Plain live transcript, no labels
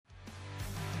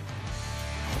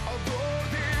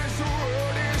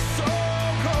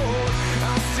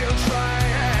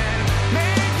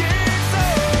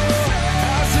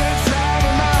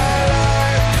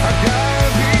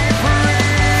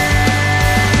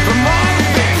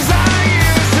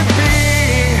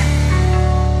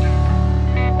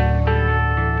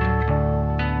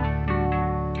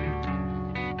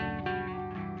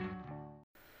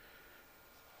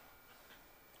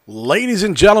Ladies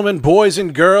and gentlemen, boys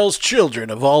and girls, children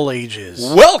of all ages.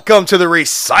 Welcome to the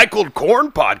Recycled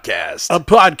Corn Podcast. A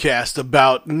podcast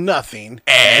about nothing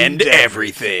And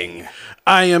everything.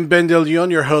 I am Ben De Leon,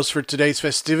 your host for today's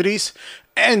festivities.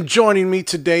 And joining me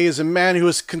today is a man who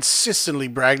has consistently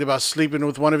bragged about sleeping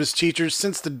with one of his teachers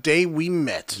since the day we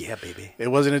met. Yeah, baby. It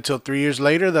wasn't until 3 years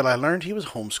later that I learned he was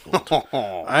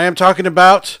homeschooled. I am talking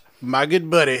about my good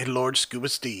buddy, Lord Scuba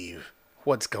Steve.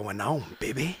 What's going on,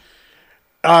 baby?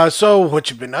 So what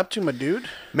you been up to, my dude?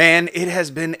 Man, it has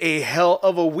been a hell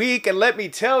of a week, and let me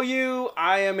tell you,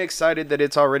 I am excited that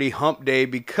it's already hump day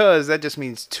because that just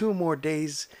means 2 more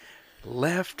days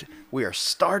left. We are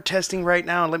star testing right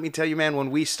now, and let me tell you, man,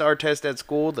 when we star test at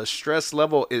school, the stress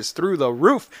level is through the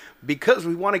roof because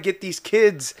we want to get these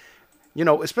kids, you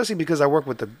know, especially because I work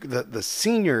with the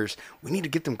seniors, we need to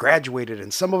get them graduated,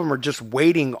 and some of them are just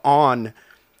waiting on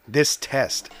this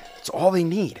test. It's all they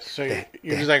need. So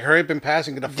you're just like, hurry up and pass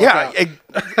and get the fuck out.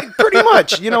 Pretty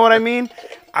much. You know what I mean?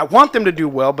 I want them to do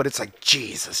well, but it's like,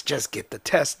 Jesus, just get the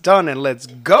test done and let's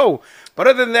go. But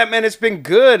other than that, man, it's been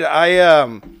good. I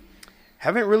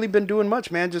haven't really been doing much,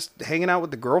 man. Just hanging out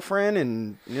with the girlfriend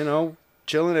and, you know,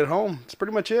 chilling at home. That's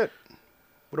pretty much it.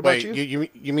 What about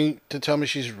Wait, you mean to tell me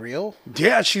she's real?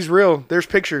 Yeah, she's real. There's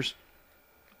pictures.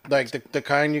 Like the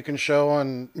kind you can show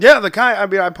on... Yeah, the kind. I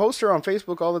mean, I post her on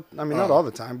Facebook not all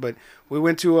the time, but we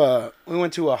went to a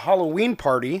Halloween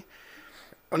party.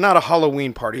 Not a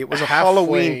Halloween party. It was a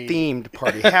Halloween themed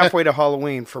party, halfway to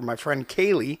Halloween, for my friend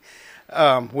Kaylee,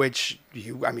 which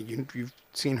you've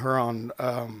seen her on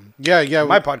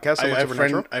my podcast.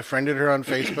 I friended her on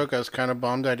Facebook. I was kind of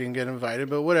bummed I didn't get invited,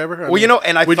 but whatever. We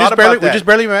just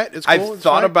barely met. It's cool. I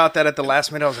thought about that at the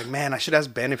last minute. I was like, man, I should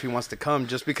ask Ben if he wants to come,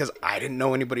 just because I didn't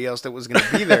know anybody else that was going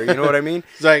to be there. You know what I mean?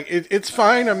 It's like it's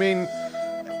fine. I mean,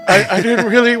 I didn't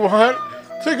really want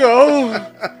to go.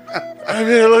 I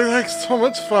mean, it looked like so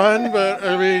much fun, but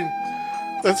I mean,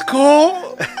 that's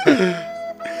cool.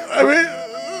 I mean.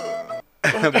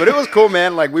 But it was cool,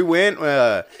 man. Like, we went,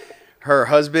 her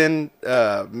husband,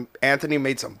 Anthony,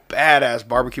 made some badass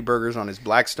barbecue burgers on his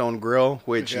Blackstone grill,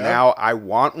 which now I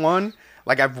want one.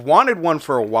 Like, I've wanted one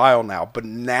for a while now, but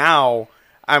now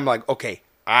I'm like, okay,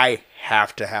 I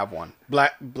have to have one.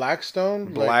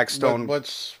 Blackstone? Blackstone.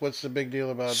 What's the big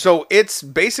deal about it? So it's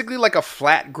basically like a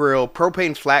flat grill,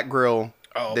 propane flat grill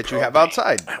that you have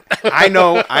outside. I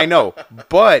know.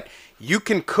 But you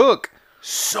can cook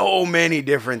so many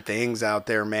different things out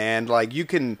there, man. Like, you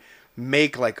can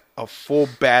make like a full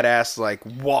badass like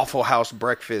Waffle House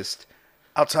breakfast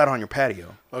outside on your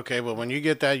patio. Okay, well, when you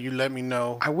get that, you let me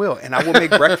know. I will, and I will make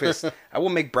breakfast. I will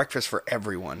make breakfast for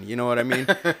everyone. You know what I mean?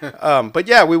 But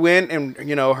yeah, we went, and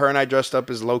you know, her and I dressed up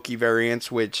as Loki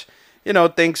variants, which, you know,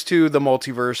 thanks to the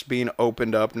multiverse being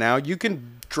opened up now, you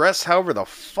can dress however the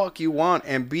fuck you want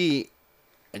and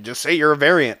just say you're a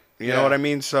variant. You know what I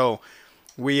mean? So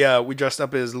we dressed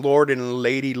up as Lord and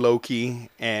Lady Loki,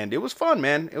 and it was fun,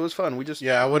 man. It was fun.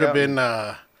 I would have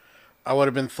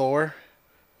been Thor,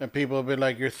 and people have been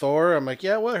like, "You're Thor." I'm like,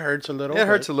 "Yeah, well, it hurts a little." It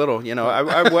hurts a little, you know. I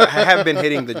have been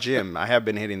hitting the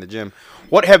gym.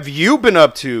 What have you been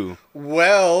up to?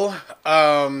 Well,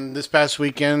 this past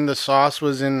weekend, the sauce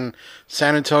was in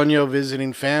San Antonio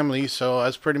visiting family, so I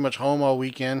was pretty much home all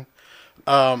weekend.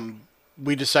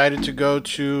 We decided to go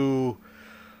to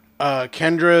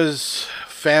Kendra's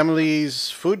family's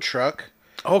food truck.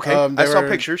 Okay, I saw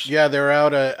pictures. Yeah, they were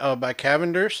out by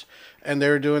Cavender's, and they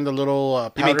were doing the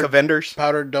little you mean Cavenders?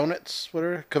 Powdered donuts. What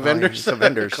are Cavenders?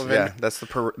 Cavenders. Yeah,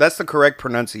 that's the correct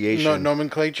pronunciation.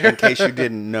 Nomenclature. In case you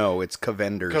didn't know, it's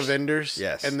Cavenders. Cavenders.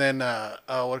 Yes. And then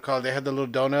they had the little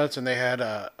donuts, and they had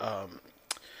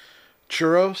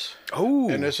churros. Oh.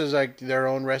 And this is like their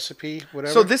own recipe,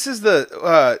 whatever. So this is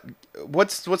the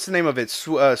what's the name of it?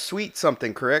 Sweet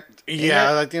something, correct?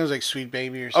 Yeah, I think it was like Sweet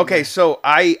Baby or something. Okay, so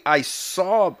I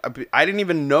didn't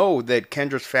even know that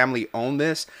Kendra's family owned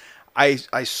this. I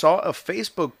saw a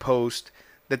Facebook post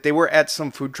that they were at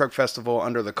some food truck festival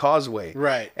under the Causeway.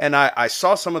 Right. And I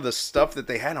saw some of the stuff that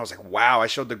they had, and I was like, wow. I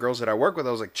showed the girls that I work with,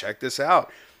 I was like, check this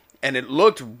out. And it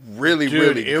looked really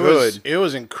good. It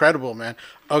was incredible, man.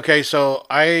 Okay, so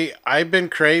I've been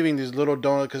craving these little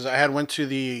donuts because I had went to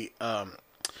the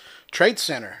Trade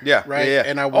Center. Yeah, right. Yeah.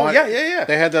 And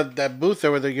They had that booth there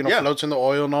where the floats in the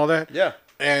oil and all that. Yeah.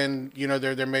 And you know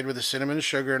they're made with the cinnamon and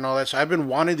sugar and all that. So I've been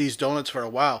wanting these donuts for a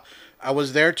while. I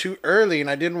was there too early and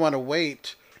I didn't want to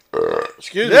wait.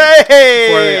 Excuse me.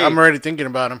 Hey! I'm already thinking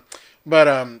about them. But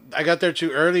I got there too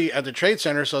early at the Trade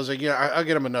Center, so I was like, I'll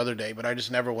get them another day. But I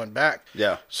just never went back.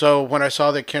 Yeah. So when I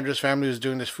saw that Kendra's family was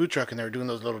doing this food truck and they were doing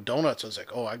those little donuts, I was like,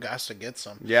 oh, I got to get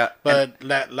some. Yeah. But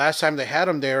last time they had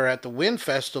them, they were at the Wind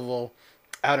Festival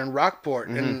out in Rockport,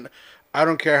 and I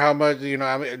don't care how much,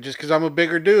 I mean, just because I'm a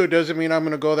bigger dude doesn't mean I'm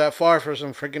going to go that far for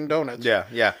some freaking donuts. Yeah,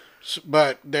 yeah.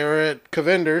 But they were at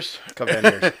Cavender's.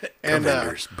 Cavender's. And,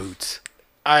 Cavender's boots.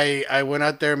 I went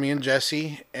out there, me and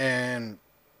Jesse, and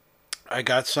I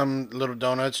got some little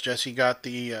donuts. Jesse got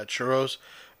the churros.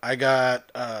 I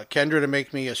got Kendra to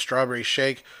make me a strawberry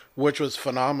shake, which was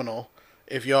phenomenal.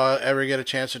 If y'all ever get a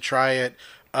chance to try it.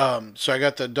 So I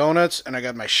got the donuts and I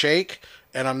got my shake,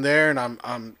 and I'm there and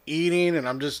I'm eating and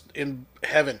I'm just in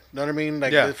heaven. You know what I mean?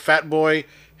 Like the fat boy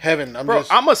heaven.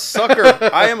 I'm a sucker.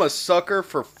 I am a sucker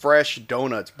for fresh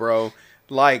donuts, bro.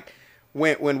 Like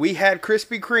when we had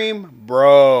Krispy Kreme,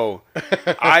 bro,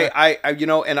 I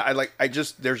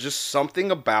there's just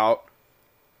something about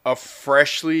a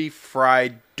freshly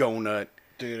fried donut,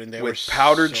 dude, and they with were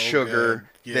powdered so sugar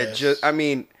good. that Yes. just, I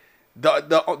mean,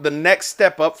 the next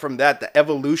step up from that, the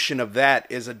evolution of that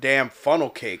is a damn funnel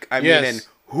cake. I mean, and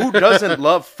who doesn't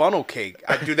love funnel cake?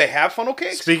 Do they have funnel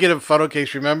cakes? Speaking of funnel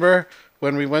cakes, remember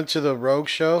when we went to the Rogue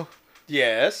show?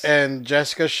 Yes. And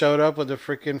Jessica showed up with the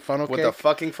freaking funnel cake. With the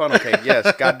fucking funnel cake, yes.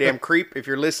 Goddamn creep. If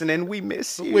you're listening, we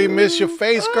miss you. We miss your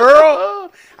face,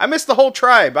 girl. I miss the whole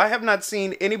tribe. I have not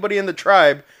seen anybody in the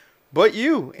tribe but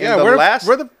you.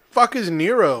 Where the fuck is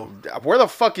Nero? Where the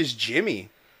fuck is Jimmy?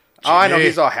 Oh, I know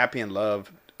he's all happy in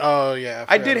love. Oh, yeah.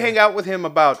 I did hang out with him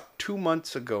about 2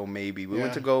 months ago, maybe. We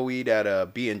went to go eat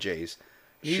at B&J's.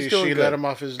 She let him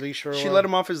off his leash for a while? She let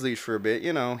him off his leash for a bit.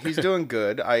 You know, he's doing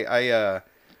good. I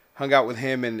hung out with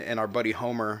him and our buddy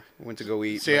Homer. We went to go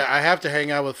eat. See, I have to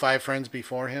hang out with 5 friends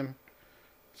before him.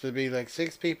 So it'd be like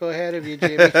 6 people ahead of you,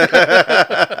 Jimmy.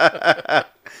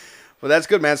 Well, that's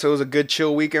good, man. So it was a good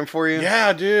chill weekend for you?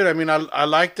 Yeah, dude. I mean, I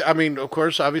liked, I mean, of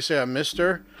course, obviously I missed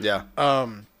her. Yeah.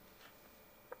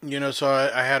 So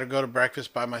I had to go to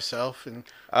breakfast by myself, and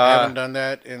I haven't done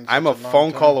that in I'm a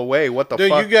phone call away. What the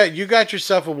fuck? Dude, you got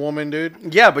yourself a woman,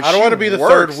 dude. Yeah, but I don't want to be the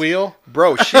third wheel.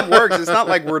 Bro, she works. It's not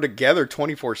like we're together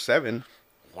 24/7.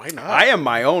 Why not? I am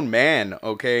my own man,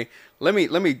 okay? Let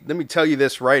me tell you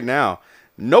this right now.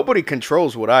 Nobody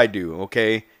controls what I do,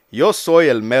 okay? Yo soy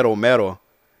el mero mero.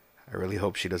 I really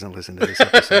hope she doesn't listen to this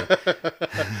episode.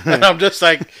 And I'm just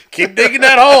like, keep digging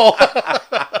that hole.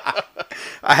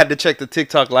 I had to check the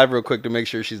TikTok live real quick to make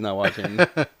sure she's not watching.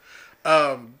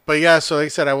 But yeah, so like I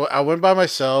said, I went by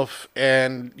myself,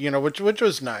 and which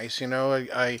was nice.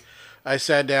 I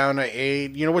sat down, I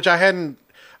ate, which I hadn't.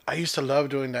 I used to love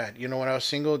doing that. When I was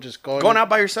single, just going out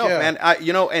by yourself, man.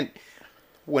 And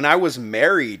when I was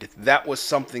married, that was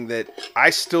something that I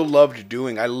still loved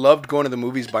doing. I loved going to the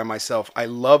movies by myself. I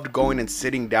loved going and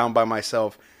sitting down by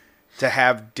myself to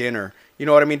have dinner. You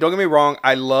know what I mean? Don't get me wrong.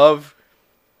 I love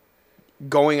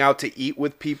going out to eat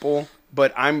with people,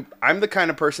 but I'm the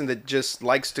kind of person that just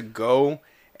likes to go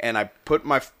and I prop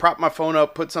my phone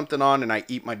up, put something on, and I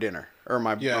eat my dinner or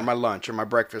my lunch or my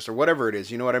breakfast or whatever it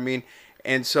is. You know what I mean?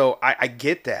 And so I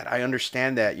get that. I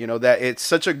understand that. That it's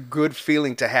such a good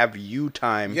feeling to have you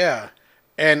time. Yeah.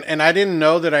 And I didn't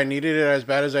know that I needed it as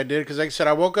bad as I did, because like I said,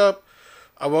 I woke up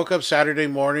Saturday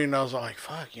morning and I was like,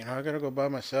 fuck, I gotta go by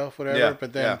myself, whatever. Yeah,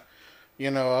 but then,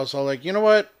 I was all like, you know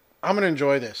what? I'm gonna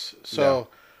enjoy this. So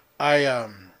I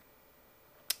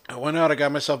went out, I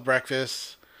got myself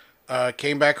breakfast,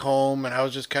 came back home, and I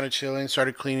was just kind of chilling,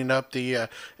 started cleaning up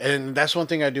and that's one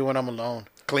thing I do when I'm alone.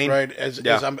 Clean, right? As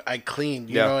I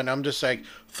clean, and I'm just like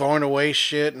throwing away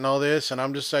shit and all this, and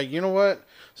I'm just like, you know what?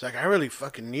 It's like I really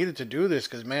fucking needed to do this,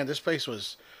 because man, this place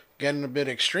was getting a bit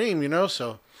extreme,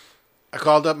 So I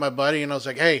called up my buddy and I was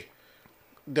like, hey,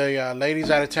 the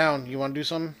lady's out of town. You want to do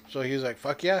something? So he was like,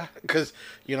 fuck yeah, because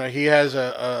he has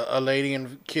a lady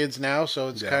and kids now, so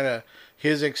it's kind of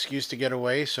his excuse to get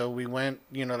away. So we went,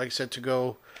 like I said, to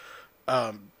go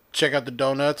check out the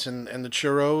donuts and the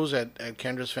churros at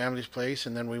Kendra's family's place.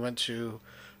 And then we went to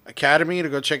Academy to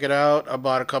go check it out. I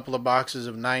bought a couple of boxes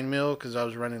of 9 mil because I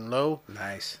was running low.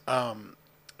 Nice. And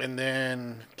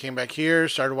then came back here,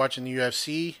 started watching the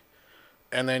UFC.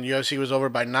 And then UFC was over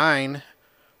by 9.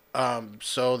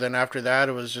 So then after that,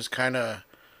 it was just kind of,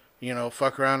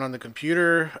 fuck around on the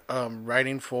computer,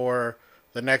 writing for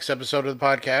the next episode of the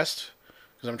podcast.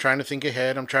 Because I'm trying to think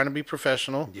ahead. I'm trying to be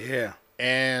professional. Yeah.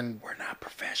 And we're not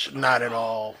professional. Not at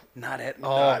all. Not at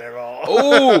all. Not at all.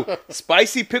 Oh,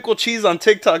 Spicy Pickle Cheese on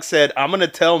TikTok said, I'm going to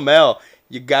tell Mel,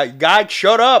 God,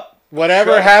 shut up.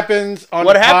 Whatever happens on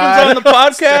the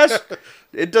podcast,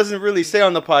 it doesn't really say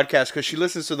on the podcast because she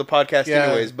listens to the podcast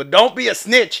anyways. But don't be a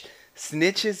snitch.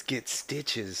 Snitches get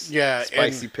stitches. Yeah.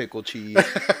 Spicy Pickle Cheese.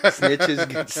 Snitches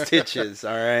get stitches.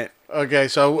 All right. Okay,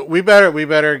 so we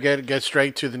better get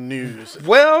straight to the news.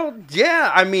 Well,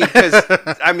 yeah,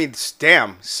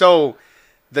 damn. So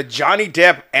The Johnny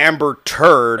Depp Amber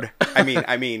Turd,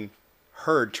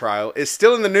 Heard trial is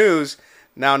still in the news.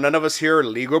 Now, none of us here are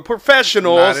legal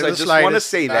professionals. I just want to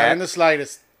say that. Not in the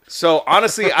slightest. So,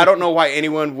 honestly, I don't know why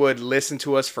anyone would listen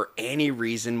to us for any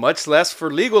reason, much less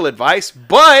for legal advice.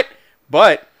 But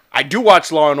I do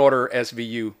watch Law & Order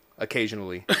SVU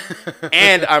occasionally.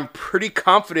 And I'm pretty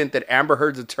confident that Amber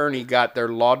Heard's attorney got their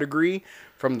law degree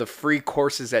from the free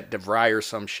courses at DeVry or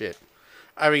some shit.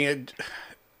 I mean,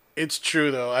 it's true,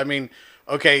 though. I mean,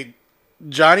 okay,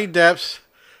 Johnny Depp's...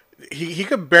 He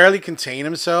could barely contain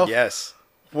himself. Yes.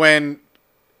 When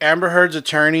Amber Heard's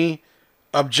attorney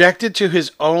objected to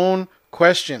his own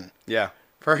question. Yeah.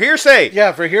 For hearsay.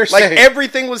 Yeah, for hearsay. Like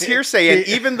everything was hearsay, and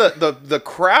even the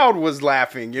crowd was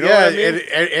laughing. You know what I mean?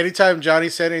 Anytime Johnny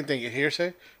said anything,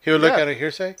 hearsay, he would look at a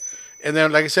hearsay. And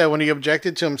then, like I said, when he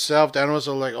objected to himself, the animals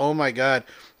were like, oh my God.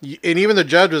 And even the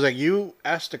judge was like, you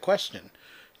asked a question.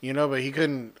 You know, but he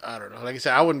couldn't, I don't know. Like I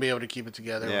said, I wouldn't be able to keep it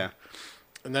together. Yeah.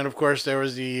 And then, of course, there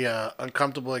was the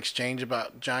uncomfortable exchange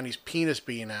about Johnny's penis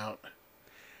being out.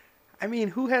 I mean,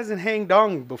 who hasn't hanged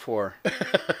dong before?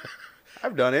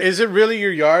 I've done it. Is it really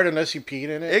your yard unless you peed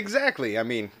in it? Exactly. I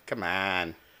mean, come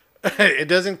on. It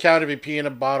doesn't count if you pee in a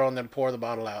bottle and then pour the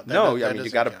bottle out. You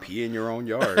got to pee in your own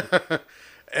yard.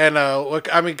 And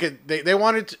they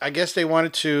wanted. I guess they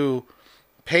wanted to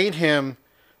paint him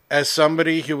as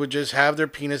somebody who would just have their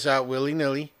penis out willy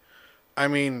nilly. I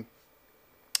mean,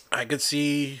 I could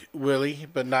see Willie,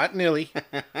 but not Nilly.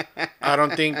 I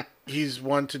don't think he's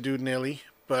one to do Nilly,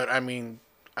 but I mean,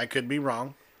 I could be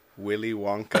wrong. Willy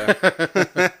Wonka.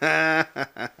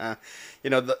 You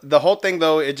know, the whole thing,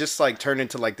 though, it just like turned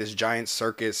into like this giant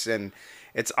circus, and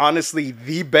it's honestly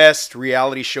the best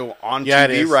reality show on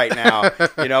TV right now.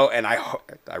 You know, and I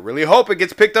really hope it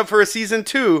gets picked up for a season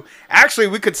 2. Actually,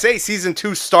 we could say season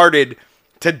 2 started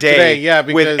today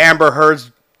with Amber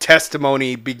Heard's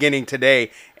testimony beginning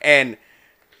today. And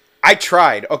I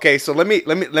tried. Okay, so let me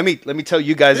tell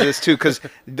you guys this too, because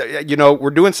you know we're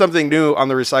doing something new on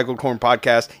the Recycled Corn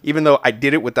podcast. Even though I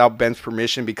did it without Ben's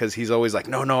permission, because he's always like,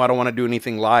 no, I don't want to do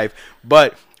anything live.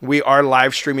 But we are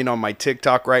live streaming on my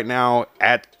TikTok right now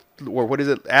at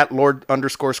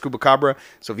Lord_Scuba Cabra.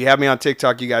 So if you have me on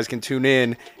TikTok, you guys can tune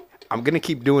in. I'm gonna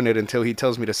keep doing it until he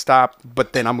tells me to stop,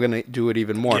 but then I'm gonna do it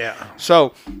even more. Yeah.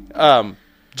 So,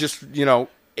 just you know,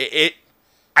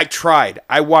 I tried.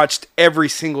 I watched every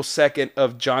single second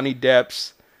of Johnny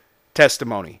Depp's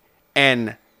testimony.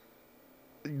 And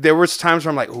there was times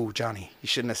where I'm like, ooh, Johnny, you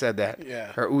shouldn't have said that.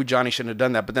 Yeah. Or, ooh, Johnny shouldn't have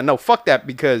done that. But then, no, fuck that,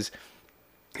 because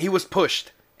he was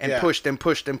pushed and pushed and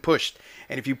pushed and pushed.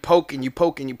 And if you poke and you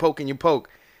poke and you poke and you poke,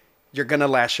 you're going to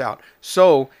lash out.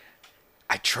 So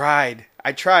I tried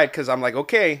because I'm like,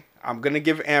 okay, I'm going to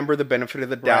give Amber the benefit of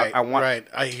the doubt. I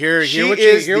hear what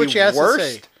she has to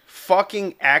say.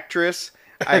 Fucking actress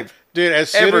dude, as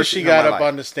soon as she got up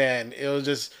on the stand, it was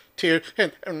just tears.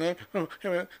 It's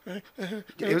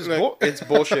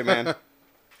bullshit, man.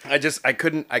 I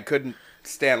couldn't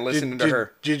stand listening to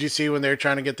her. Did you see when they were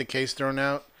trying to get the case thrown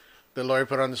out? The lawyer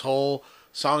put on this whole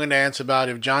song and dance about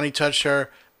if Johnny touched her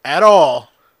at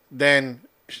all, then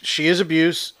she is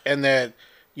abuse, and that,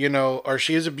 you know, or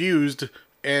she is abused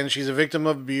and she's a victim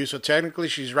of abuse. So technically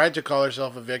she's right to call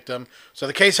herself a victim. So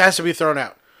the case has to be thrown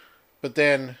out. But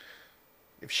then,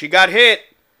 if she got hit,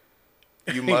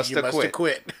 you must have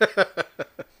quit.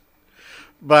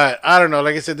 But I don't know.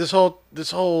 Like I said, this whole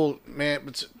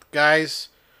man, guys,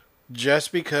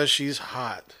 just because she's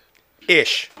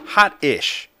hot-ish.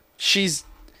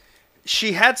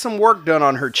 She had some work done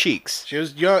on her cheeks. She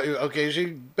was young. Okay, she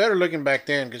better looking back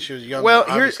then because she was young. Well,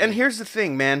 here's the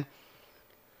thing, man.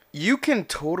 You can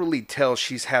totally tell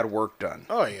she's had work done.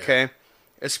 Oh yeah. Okay,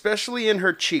 especially in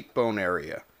her cheekbone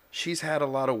area. She's had a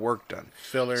lot of work done.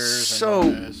 Fillers. So,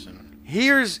 and all this and...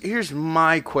 here's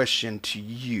my question to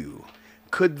you.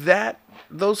 Could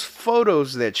those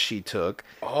photos that she took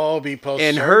be post-surgery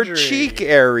in her cheek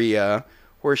area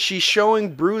where she's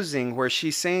showing bruising, where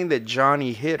she's saying that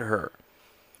Johnny hit her?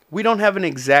 We don't have an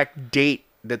exact date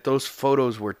that those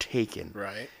photos were taken.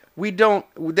 Right.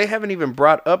 They haven't even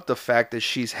brought up the fact that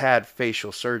she's had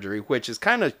facial surgery, which is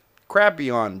kind of crappy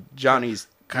on Johnny's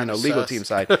legal team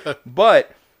side.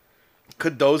 But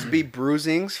could those be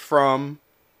bruisings from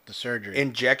the surgery,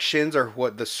 injections, or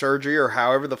what, the surgery, or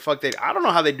however the fuck I don't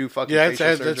know how they do fucking facial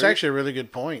surgery. That's actually a really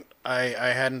good point. I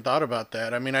hadn't thought about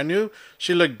that. I mean, I knew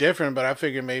she looked different, but I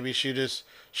figured maybe she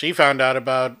found out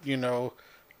about, you know,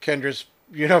 Kendra's,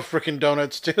 you know, freaking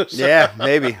donuts too. So. Yeah,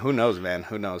 maybe. Who knows, man?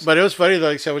 Who knows? But it was funny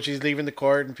though, like when she's leaving the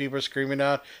court and people are screaming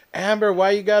out, "Amber,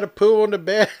 why you got to poo on the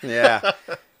bed?" Yeah.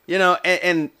 You know,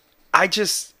 and I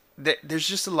just, there's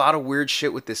just a lot of weird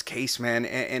shit with this case, man.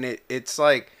 And it's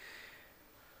like,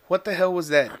 what the hell was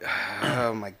that?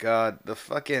 Oh my God. The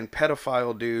fucking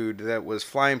pedophile dude that was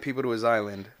flying people to his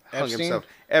island. Hung Epstein? himself.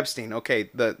 Epstein. Okay.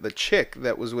 The chick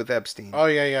that was with Epstein. Oh,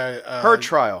 yeah. Her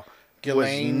trial was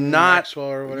Ghislaine not. Maxwell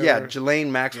or whatever. Yeah,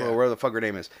 Ghislaine Maxwell, Yeah. or whatever the fuck her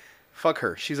name is. Fuck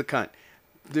her. She's a cunt.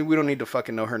 Dude, we don't need to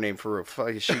fucking know her name for real.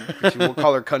 We'll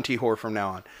call her Cunty Whore from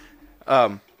now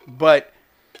on. But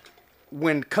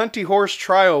when Cunty Whore's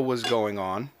trial was going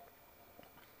on,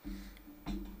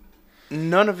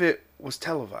 none of it was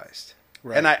televised.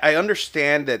 Right. And I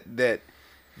understand that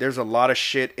there's a lot of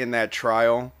shit in that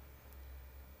trial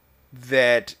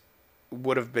that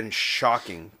would have been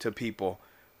shocking to people.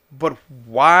 But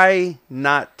why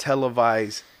not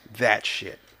televise that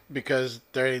shit? Because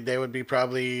they would be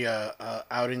probably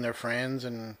outing their friends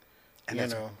and you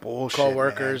that's know, bullshit,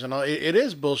 co-workers man. and all. It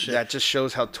is bullshit. That just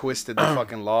shows how twisted the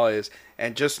fucking law is.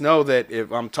 And just know that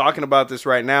if I'm talking about this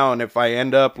right now, and if I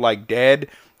end up like dead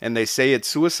and they say it's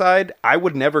suicide, I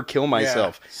would never kill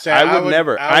myself. So I would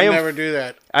never. I would never do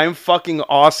that. I am fucking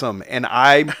awesome, and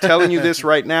I'm telling you this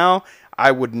right now.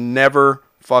 I would never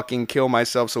fucking kill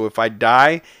myself. So if I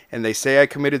die and they say I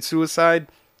committed suicide,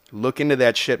 look into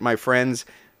that shit, my friends.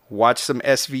 Watch some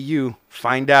SVU.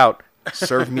 Find out.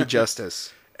 Serve me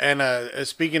justice. And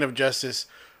speaking of justice,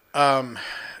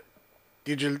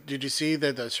 did you see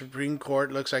that the Supreme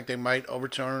Court looks like they might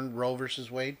overturn Roe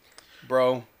versus Wade?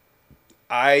 Bro,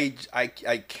 I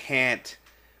can't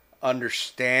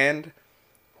understand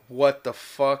what the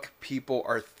fuck people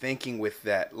are thinking with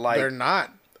that. Like, They're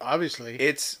not, obviously.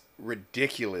 it's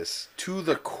ridiculous to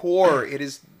the core. It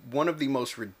is one of the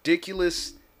most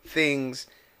ridiculous things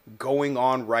going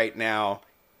on right now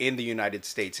in the United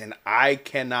States, and I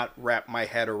cannot wrap my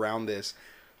head around this.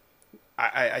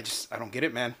 I don't get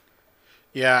it, man.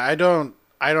 Yeah, I don't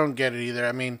get it either.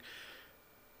 I mean,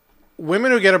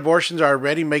 women who get abortions are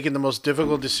already making the most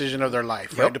difficult decision of their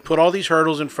life, right? Yep. To put all these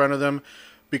hurdles in front of them,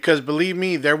 because believe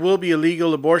me, there will be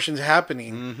illegal abortions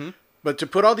happening. Mm-hmm. But to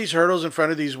put all these hurdles in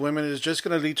front of these women is just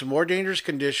going to lead to more dangerous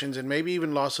conditions and maybe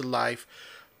even loss of life,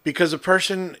 because a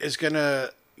person is going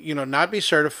to, not be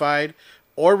certified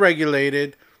or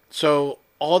regulated. So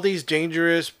all these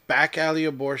dangerous back alley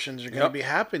abortions are going to Yep. be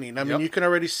happening. I mean, Yep. you can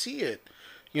already see it.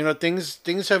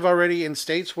 Things have already in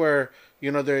states where,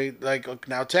 they like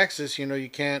now Texas, you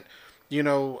can't,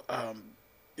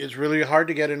 it's really hard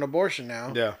to get an abortion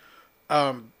now.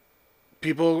 Yeah.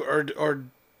 People are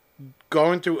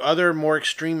going through other more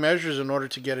extreme measures in order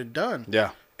to get it done.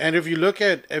 Yeah. And if you look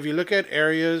at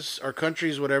areas or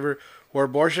countries, whatever, where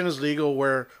abortion is legal,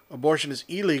 where abortion is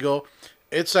illegal,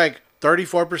 it's like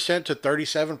 34% to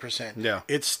 37%. Yeah.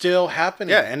 It's still happening.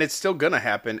 Yeah, and it's still gonna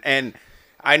happen. And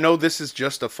I know this is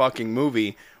just a fucking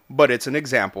movie, but it's an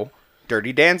example.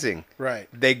 Dirty Dancing. Right.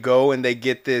 They go and they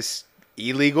get this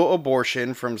illegal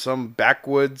abortion from some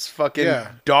backwoods fucking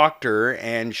Yeah. doctor,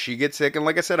 and she gets sick. And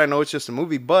like I said, I know it's just a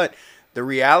movie, but the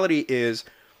reality is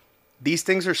these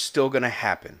things are still gonna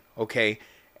happen, okay?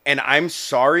 And I'm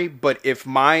sorry, but if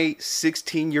my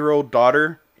 16-year-old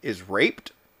daughter is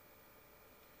raped,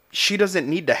 she doesn't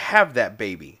need to have that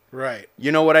baby. Right.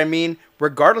 You know what I mean?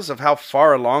 Regardless of how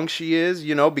far along she is,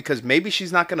 because maybe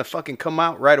she's not going to fucking come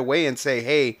out right away and say,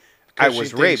 hey, I 'Cause she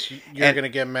was thinks raped. You're And- going to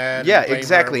get mad. yeah, and blame her or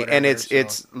exactly. And whatever,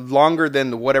 it's longer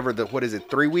than what is it,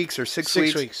 3 weeks or 6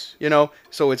 6 weeks? weeks.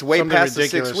 So it's way Something past the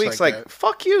 6 ridiculous weeks. like Like, that.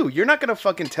 fuck you. You're not going to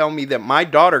fucking tell me that my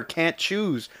daughter can't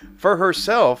choose for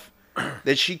herself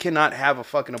that she cannot have a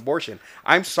fucking abortion.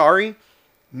 I'm sorry.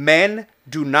 Men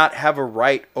do not have a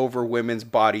right over women's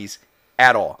bodies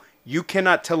at all. You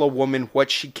cannot tell a woman what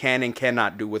she can and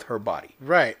cannot do with her body.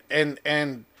 Right. And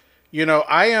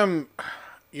I am,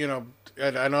 I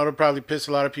know it'll probably piss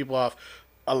a lot of people off.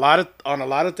 On a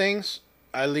lot of things,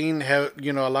 I lean,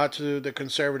 a lot to the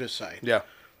conservative side. Yeah.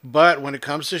 But when it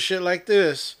comes to shit like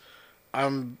this,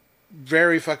 I'm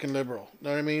very fucking liberal.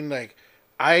 Know what I mean? Like,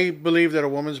 I believe that a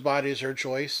woman's body is her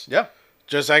choice. Yeah.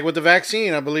 Just like with the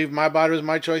vaccine, I believe my body was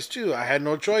my choice too. I had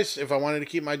no choice. If I wanted to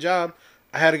keep my job,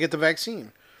 I had to get the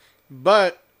vaccine.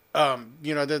 But,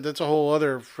 that's a whole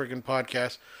other freaking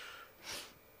podcast.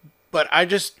 But I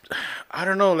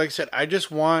don't know. Like I said, I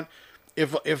just want,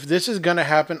 if this is going to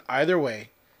happen either way,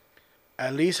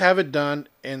 at least have it done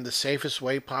in the safest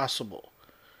way possible.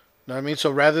 Know what I mean?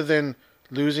 So rather than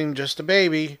losing just a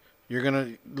baby, you're going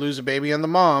to lose a baby and the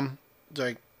mom. It's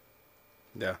like,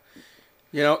 Yeah.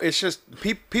 It's just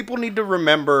people need to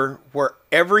remember,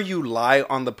 wherever you lie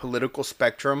on the political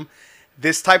spectrum,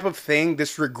 this type of thing,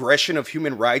 this regression of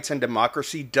human rights and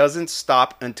democracy doesn't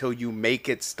stop until you make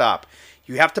it stop.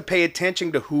 You have to pay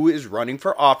attention to who is running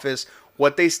for office,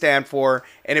 what they stand for,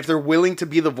 and if they're willing to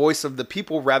be the voice of the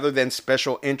people rather than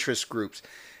special interest groups.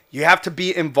 You have to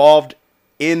be involved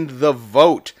in the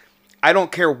vote. I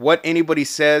don't care what anybody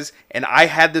says, and I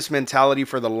had this mentality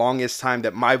for the longest time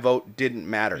that my vote didn't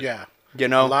matter. Yeah. You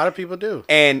know? A lot of people do.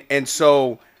 And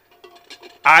so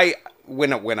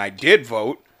when I did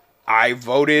vote, I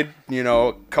voted,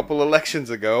 a couple elections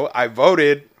ago. I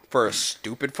voted for a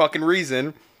stupid fucking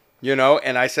reason,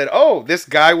 and I said, oh, this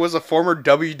guy was a former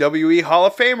WWE Hall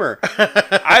of Famer.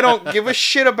 I don't give a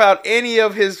shit about any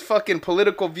of his fucking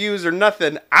political views or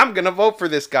nothing. I'm going to vote for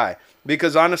this guy.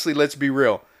 Because honestly, let's be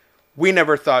real. We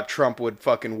never thought Trump would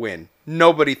fucking win.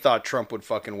 Nobody thought Trump would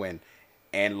fucking win.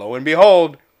 And lo and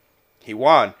behold, he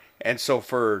won. And so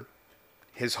for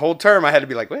his whole term, I had to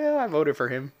be like, well, I voted for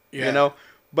him,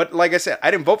 But like I said,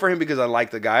 I didn't vote for him because I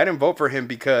liked the guy. I didn't vote for him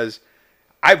because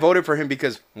I voted for him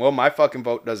because, well, my fucking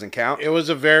vote doesn't count. It was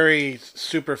a very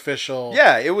superficial.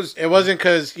 Yeah, it was. It wasn't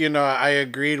because, I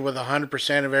agreed with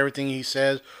 100% of everything he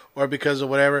says or because of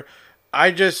whatever. I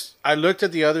looked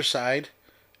at the other side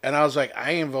and I was like,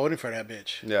 I ain't voting for that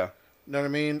bitch. Yeah. You know what I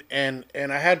mean? And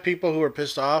I had people who were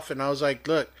pissed off and I was like,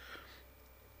 look,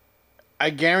 I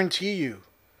guarantee you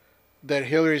that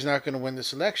Hillary's not going to win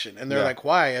this election. And they're like,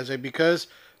 why? I was like,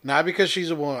 not because she's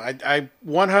a woman. I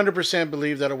 100%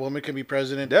 believe that a woman can be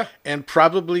president and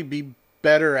probably be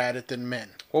better at it than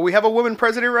men. Well, we have a woman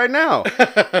president right now.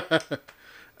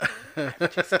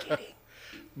 Just kidding.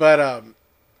 But,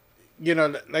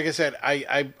 like I said,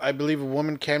 I believe a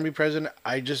woman can be president.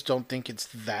 I just don't think it's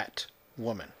that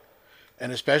woman.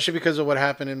 And especially because of what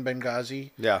happened in Benghazi.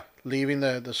 Yeah. Leaving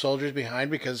the soldiers behind,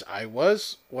 because I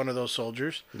was one of those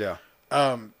soldiers. Yeah.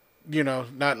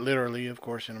 Not literally, of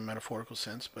course, in a metaphorical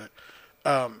sense, but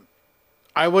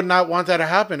I would not want that to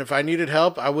happen. If I needed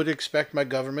help, I would expect my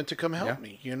government to come help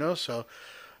me, So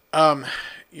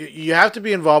you have to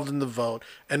be involved in the vote,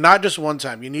 and not just one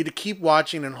time. You need to keep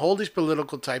watching and hold these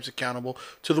political types accountable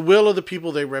to the will of the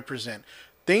people they represent.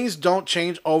 Things don't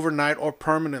change overnight or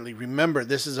permanently. Remember,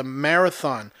 this is a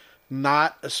marathon,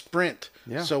 not a sprint.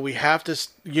 Yeah. So we have to,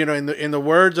 in the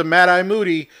words of Mad-Eye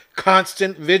Moody,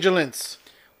 constant vigilance.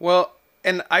 Well,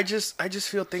 and I just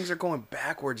feel things are going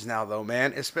backwards now, though,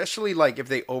 man. Especially like if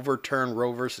they overturn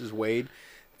Roe versus Wade,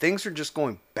 things are just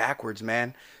going backwards,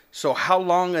 man. So how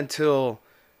long until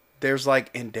there's like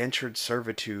indentured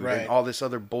servitude and all this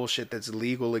other bullshit that's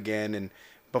legal again? And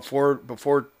before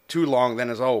too long, then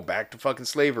it's back to fucking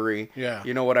slavery. Yeah,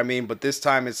 you know what I mean. But this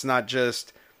time it's not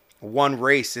just one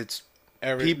race; it's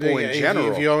people in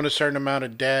general. If you own a certain amount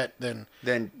of debt, then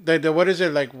what is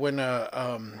it like when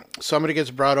somebody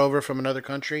gets brought over from another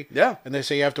country? Yeah, and they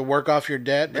say you have to work off your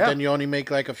debt, but then you only make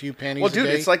like a few pennies. Well, dude, a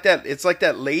day. It's like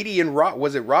that lady in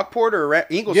was it Rockport or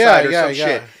Ingleside or some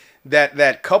shit?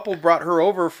 That couple brought her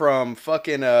over from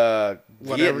fucking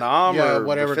Vietnam or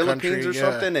whatever the Philippines country, or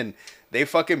something, and they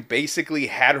fucking basically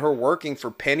had her working for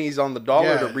pennies on the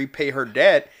dollar to repay her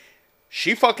debt.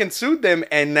 She fucking sued them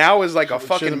and now is like a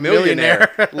fucking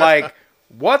millionaire. Like,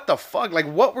 what the fuck? Like,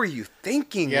 what were you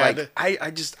thinking? Yeah, like,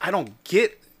 I don't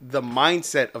get the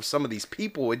mindset of some of these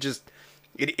people. It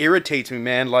irritates me,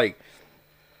 man. Like,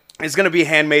 it's going to be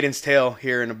Handmaid's Tale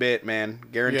here in a bit, man.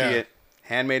 Guarantee it.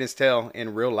 Handmaid's Tale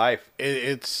in real life.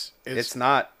 It's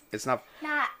not. It's not.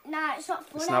 Nah, it's not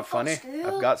funny. It's not funny.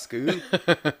 I've got school.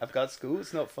 I've got school.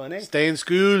 It's not funny. Stay in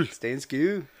school. Stay in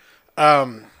school.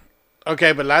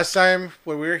 Okay, but last time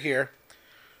when we were here,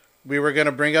 we were going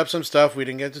to bring up some stuff we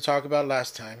didn't get to talk about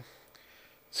last time.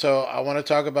 So I want to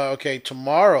talk about,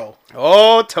 tomorrow.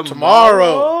 Oh,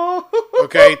 tomorrow.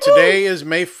 Okay, today is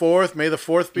May 4th. May the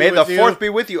 4th be with you. May the 4th be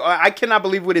with you. I cannot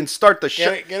believe we didn't start the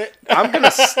show. Get it? I'm going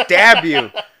to stab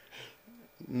you.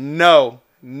 No.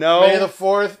 May the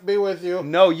 4th be with you.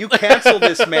 No, you cancel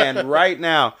this man right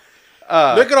now.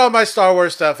 Look at all my Star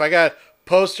Wars stuff. I got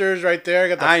posters right there. I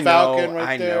got the Falcon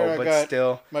right there. I know, but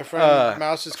still. My friend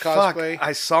Mouse's cosplay.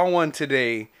 I saw one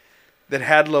today that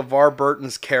had LeVar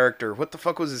Burton's character. What the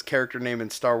fuck was his character name in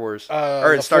Star Wars?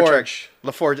 Or in Star Trek?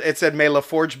 LaForge. It said, "May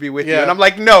LaForge be with you." And I'm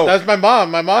like, no. That's my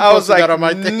mom. My mom posted that on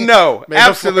my thing. No,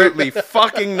 absolutely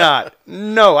fucking not.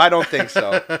 No, I don't think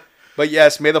so. But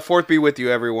yes, may the 4th be with you,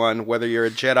 everyone. Whether you're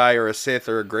a Jedi or a Sith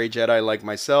or a Grey Jedi like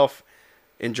myself,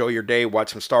 enjoy your day.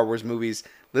 Watch some Star Wars movies.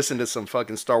 Listen to some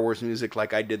fucking Star Wars music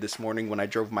like I did this morning when I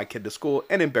drove my kid to school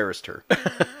and embarrassed her.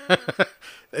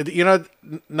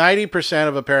 90%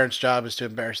 of a parent's job is to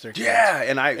embarrass their kids. Yeah,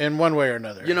 and in one way or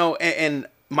another. And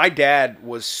my dad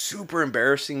was super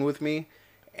embarrassing with me,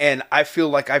 and I feel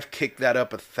like I've kicked that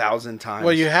up 1,000 times.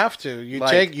 Well, you have to. You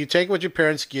take what your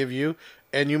parents give you,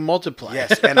 and you multiply.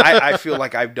 Yes, and I feel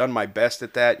like I've done my best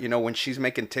at that. When she's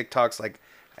making TikToks, like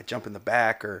I jump in the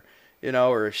back or you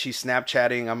know, or if she's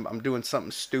Snapchatting, I'm doing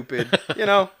something stupid, you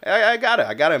know, I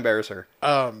gotta embarrass her.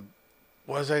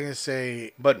 What was I gonna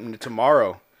say? But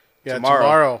tomorrow, Yeah,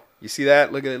 tomorrow. you see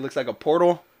that? Look at it, looks like a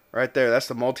portal right there. That's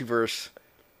the multiverse.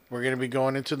 We're gonna be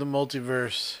going into the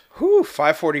multiverse. Whew,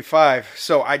 5:45.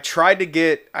 So I tried to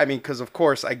get, I mean, because of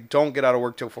course I don't get out of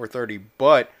work till 4:30,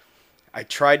 but I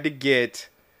tried to get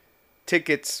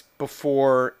tickets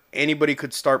before anybody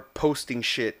could start posting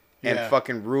shit and Yeah.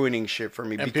 fucking ruining shit for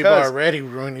me. And because, people are already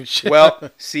ruining shit.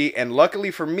 well, see, and luckily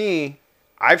for me,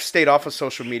 I've stayed off of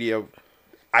social media.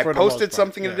 I For the most posted part,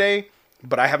 something yeah. today,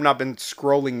 but I have not been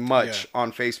scrolling much Yeah.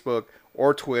 on Facebook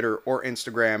or Twitter or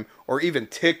Instagram or even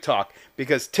TikTok,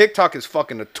 because TikTok is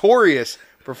fucking notorious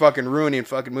for fucking ruining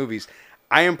fucking movies.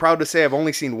 I am proud to say I've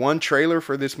only seen one trailer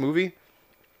for this movie,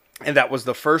 and that was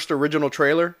the first original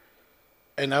trailer,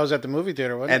 And that was at the movie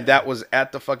theater, wasn't and it? that was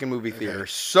at the fucking movie theater.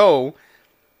 So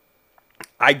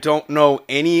I don't know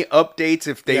any updates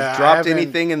if they've Yeah, I dropped haven't-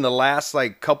 anything in the last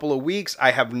like couple of weeks.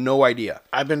 I have no idea.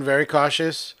 I've been very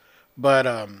cautious, but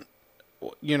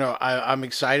you know, I'm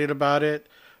excited about it.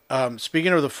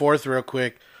 Speaking of the fourth, real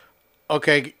quick,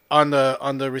 okay, on the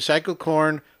Recycled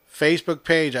Corn Facebook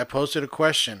page, I posted a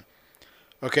question.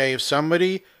 Okay, if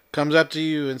somebody comes up to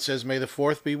you and says, "May the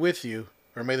fourth be with you,"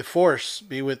 or "May the force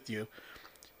be with you,"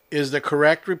 is the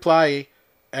correct reply,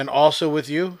 "and also with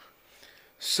you"?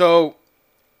 So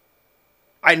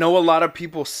I know a lot of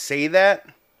people say that,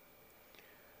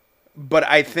 but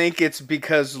I think it's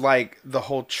because like the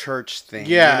whole church thing.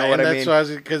 Yeah, you know what and I that's mean? why I was,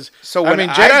 because So I when mean,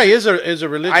 I- Jedi is a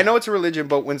religion. I know it's a religion,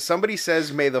 but when somebody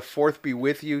says "May the fourth be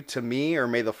with you" to me, or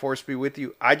 "May the force be with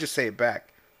you," I just say it back.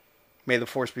 "May the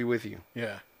force be with you."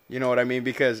 Yeah. You know what I mean?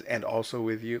 Because and also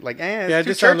with you, like, it's Yeah, it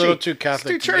too just sounds a churchy. little too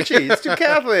Catholic It's too to me. churchy. It's too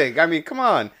Catholic. I mean, come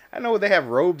on. I know they have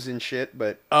robes and shit,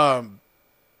 but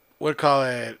What call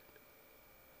it?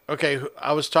 Okay,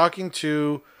 I was talking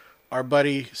to our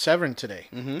buddy Severin today.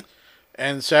 Mm-hmm.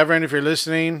 And Severin, if you're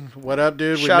listening, what up,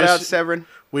 dude? shout out Severin.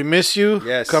 We miss you.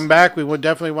 Yes. Come back. We would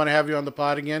definitely want to have you on the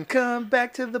pod again. Come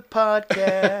back to the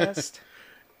podcast.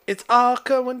 It's all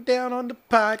coming down on the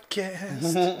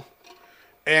podcast.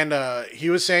 And he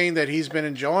was saying that he's been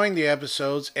enjoying the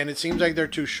episodes, and it seems like they're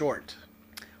too short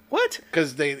What?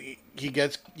 because he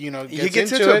gets He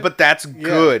gets into it, but that's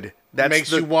good. That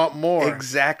makes you want more.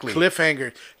 Exactly.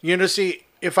 Cliffhanger. You know, see,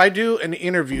 if I do an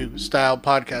interview style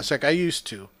podcast like I used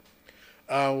to,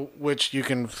 which you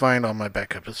can find on my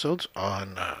back episodes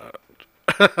on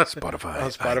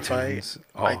Spotify, Spotify, iTunes,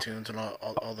 iTunes, and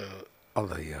all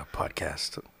the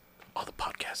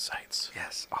podcast. sites.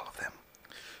 Yes, all of them.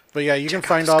 But yeah, you can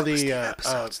find all the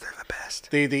episodes. They're the best.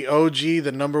 the OG,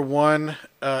 the number one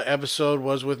episode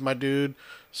was with my dude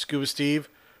Scuba Steve.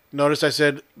 Notice I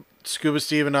said Scuba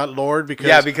Steve and not Lord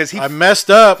because he I messed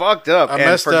up, Fucked up I and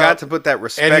messed forgot up, to put that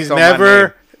respect and he's on my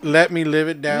never name. let me live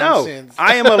it down No, since.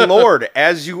 I am a lord.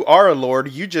 As you are a lord,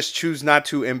 you just choose not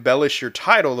to embellish your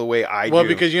title the way I do. Well,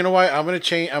 because you know why? I'm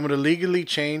gonna legally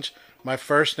change my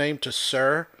first name to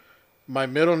Sir, my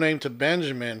middle name to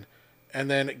Benjamin, and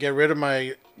then get rid of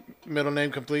my middle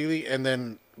name completely, and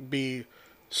then be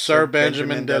Sir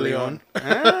Benjamin De Leon.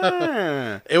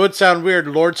 Ah. It would sound weird,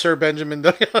 Lord Sir Benjamin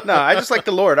De Leon. No, I just like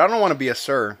the Lord. I don't want to be a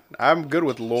sir. I'm good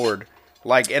with Lord.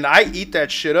 Like, and I eat that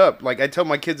shit up. Like, I tell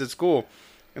my kids at school,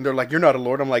 and they're like, "You're not a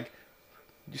Lord." I'm like,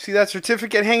 "You see that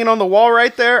certificate hanging on the wall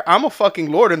right there? I'm a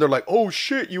fucking Lord." And they're like, "Oh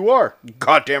shit, you are."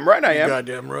 Goddamn right I am.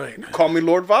 Goddamn right. Call me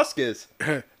Lord Vasquez.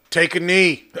 Take a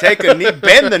knee. Take a knee,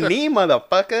 bend the knee,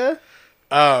 motherfucker.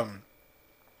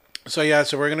 So yeah,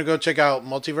 so we're gonna go check out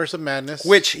Multiverse of Madness.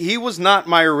 Which he was not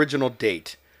my original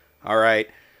date. All right.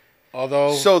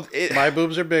 although my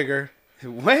boobs are bigger.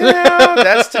 Well,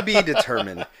 that's to be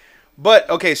determined. But,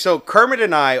 okay, so Kermit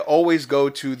and I always go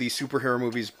to the superhero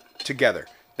movies together.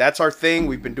 That's our thing.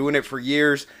 We've been doing it for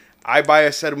years. I buy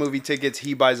a set of movie tickets.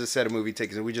 He buys a set of movie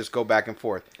tickets. And we just go back and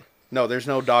forth. No, there's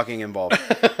no docking involved.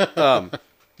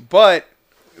 But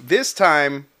this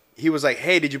time, he was like,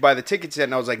 "Hey, did you buy the tickets yet?"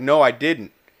 And I was like, "No, I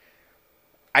didn't."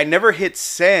 I never hit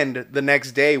send the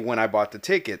next day when I bought the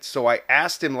tickets. So I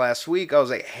asked him last week. I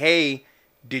was like, "Hey,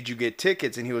 did you get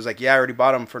tickets?" And he was like, "Yeah, I already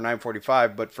bought them for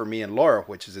 $9.45, but for me and Laura,"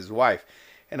 which is his wife.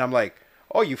 And I'm like,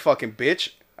 "Oh, you fucking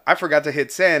bitch. I forgot to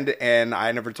hit send, and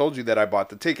I never told you that I bought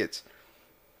the tickets."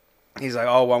 He's like,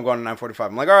 "Oh, well, I'm going to $9.45.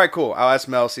 I'm like, "All right, cool. I'll ask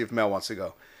Mel, see if Mel wants to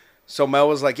go." So Mel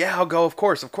was like, "Yeah, I'll go. Of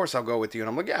course I'll go with you." And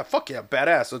I'm like, "Yeah, fuck yeah,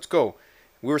 badass. Let's go."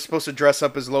 We were supposed to dress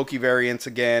up as Loki variants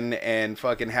again and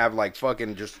fucking have like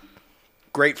fucking just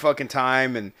great fucking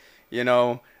time. And, you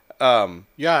know,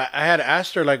 Yeah, I had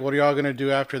asked her, like, what are y'all going to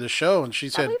do after the show? And she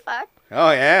said, Probably fuck.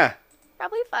 oh yeah,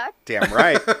 Probably fuck. damn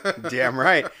right. Damn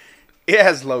right. It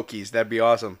has Loki's. That'd be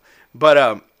awesome.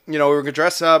 But you know, we were gonna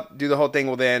dress up, do the whole thing.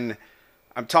 Well, then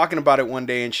I'm talking about it one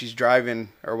day, and she's driving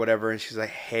or whatever, and she's like,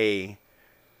 "Hey,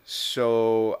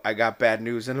 so I got bad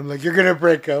news," and I'm like, "You're gonna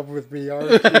break up with me,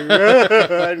 aren't you?"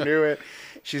 I knew it.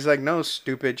 She's like, "No,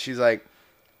 stupid." She's like,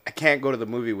 "I can't go to the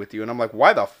movie with you," and I'm like,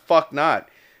 "Why the fuck not?"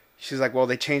 She's like, "Well,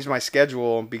 they changed my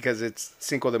schedule because it's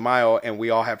Cinco de Mayo, and we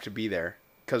all have to be there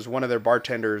because one of their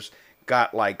bartenders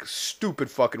got like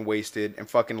stupid fucking wasted and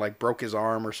fucking like broke his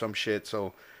arm or some shit,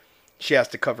 so she has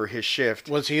to cover his shift."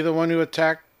 Was he the one who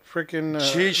attacked freaking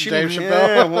She Dave Chappelle?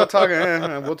 Yeah, we'll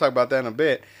talk about that in a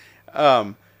bit.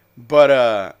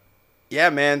 But yeah,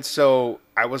 man. So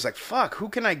I was like, "Fuck, who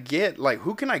can I get? Like,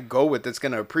 who can I go with that's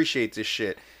gonna appreciate this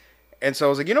shit?" And so I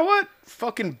was like, "You know what?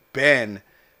 Fucking Ben."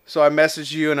 So I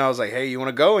messaged you and I was like, "Hey, you want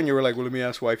to go?" And you were like, "Well, let me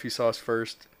ask wifey sauce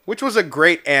first," which was a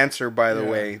great answer, by the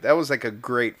way. That was like a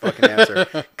great fucking answer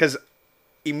because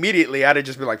immediately I'd have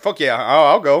just been like, "Fuck yeah,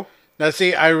 I'll go." Now,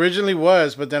 see, I originally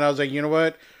was, but then I was like, you know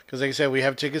what? Because like I said, we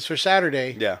have tickets for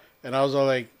Saturday. Yeah. And I was all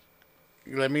like,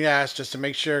 let me ask just to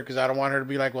make sure, because I don't want her to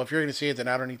be like, well, if you're going to see it, then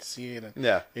I don't need to see it. And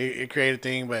Yeah. It created a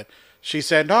thing, but she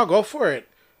said, no, go for it.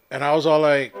 And I was all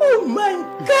like, Oh my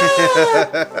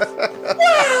God!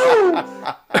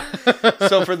 Wow!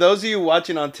 So for those of you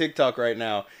watching on TikTok right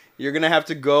now, you're going to have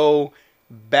to go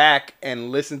back and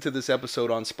listen to this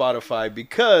episode on Spotify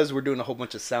because we're doing a whole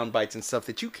bunch of sound bites and stuff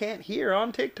that you can't hear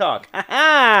on TikTok.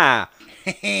 Ha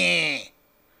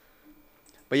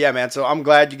But yeah, man, so I'm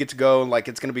glad you get to go. Like,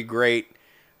 it's going to be great.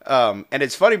 And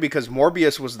it's funny because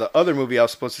Morbius was the other movie I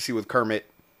was supposed to see with Kermit.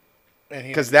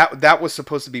 Because that was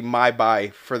supposed to be my buy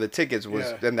for the tickets and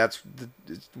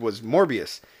was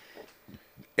Morbius.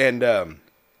 And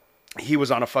he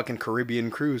was on a fucking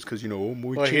Caribbean cruise because, you know,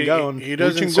 he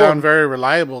doesn't sound very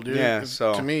reliable, dude. Yeah,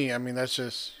 so to me, I mean, that's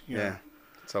just, you know. Yeah,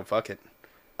 so fuck it.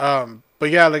 But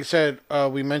yeah, like I said,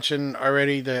 we mentioned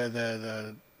already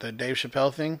the Dave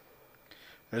Chappelle thing.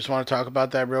 I just want to talk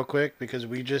about that real quick because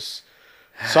we just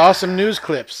saw some news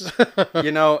clips.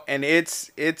 You know, and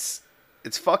it's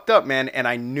fucked up, man. And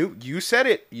I knew, you said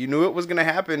it. You knew it was going to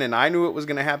happen, and I knew it was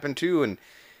going to happen too. And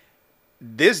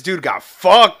this dude got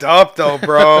fucked up, though,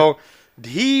 bro.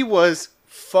 He was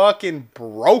fucking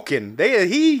broken.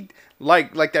 He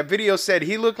like that video said,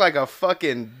 he looked like a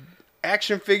fucking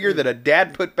action figure that a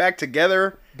dad put back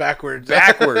together. Backwards.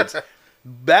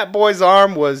 That boy's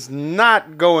arm was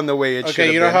not going the way it should have been.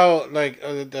 Okay, you know how, like,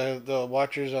 the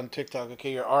watchers on TikTok,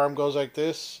 okay, your arm goes like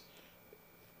this?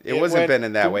 It wasn't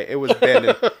bending that way. It was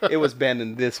bending. It was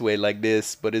bending this way, like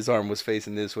this, but his arm was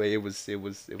facing this way. It was bad.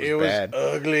 It was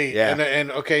ugly. Yeah. And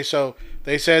okay, so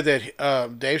they said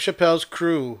that Dave Chappelle's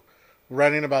crew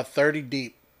running about 30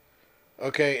 deep.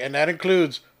 Okay, and that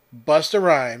includes Busta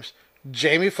Rhymes,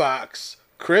 Jamie Foxx,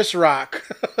 Chris Rock.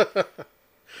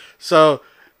 So,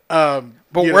 but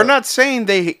we're not saying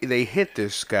they hit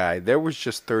this guy. There was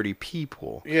just 30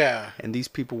 people. Yeah. And these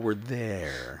people were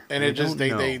there. And it just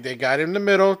they got in the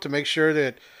middle to make sure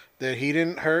that he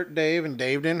didn't hurt Dave and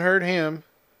Dave didn't hurt him.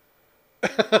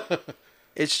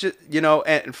 It's just, you know,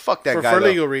 and fuck that guy. For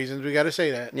legal reasons, we got to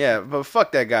say that. Yeah, but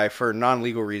fuck that guy for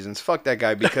non-legal reasons. Fuck that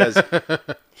guy because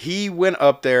he went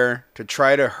up there to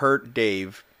try to hurt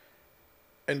Dave.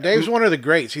 And Dave's one of the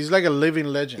greats. He's like a living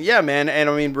legend. Yeah, man. And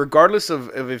I mean, regardless of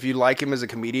if you like him as a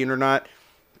comedian or not,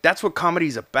 that's what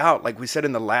comedy's about. Like we said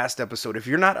in the last episode, if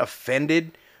you're not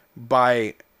offended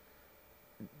by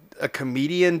a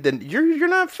comedian, then you're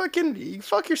not fucking, you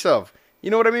fuck yourself. You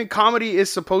know what I mean? Comedy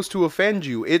is supposed to offend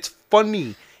you. It's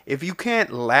funny. If you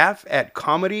can't laugh at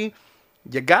comedy,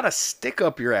 you gotta stick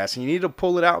up your ass and you need to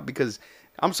pull it out because,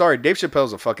 I'm sorry, Dave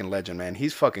Chappelle's a fucking legend, man.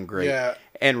 He's fucking great. Yeah.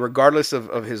 And regardless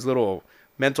of his little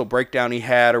mental breakdown he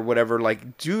had or whatever,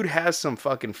 like, dude has some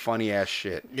fucking funny ass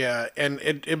shit. Yeah, and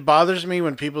it bothers me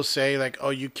when people say, like,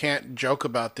 oh, you can't joke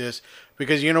about this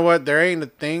because you know what? There ain't a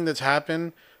thing that's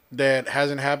happened that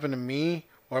hasn't happened to me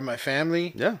or my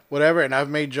family. Yeah. Whatever, and I've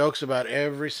made jokes about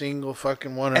every single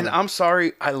fucking one of them. And I'm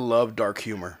sorry, I love dark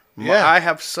humor. Yeah. I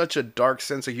have such a dark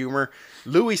sense of humor.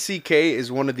 Louis C.K.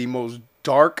 is one of the most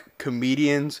dark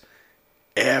comedians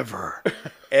ever.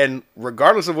 And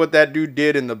regardless of what that dude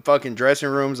did in the fucking dressing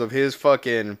rooms of his,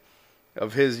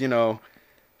 you know,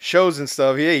 shows and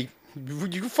stuff, you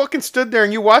fucking stood there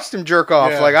and you watched him jerk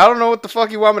off. Yeah. Like, I don't know what the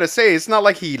fuck you want me to say. It's not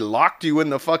like he locked you in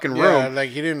the fucking room. Yeah,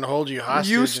 like he didn't hold you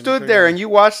hostage. You stood there and you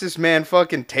watched this man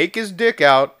fucking take his dick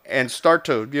out and start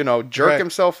to, you know, jerk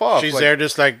himself off. She's like, there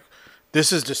just like,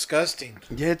 this is disgusting.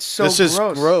 Yeah, it's so this gross. This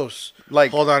is gross.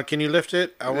 Like, hold on, can you lift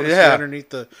it? I want to see underneath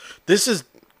the. This is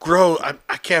gross.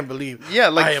 I can't believe. Yeah,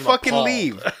 like I am fucking appalled.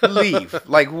 leave.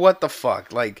 Like what the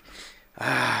fuck? Like,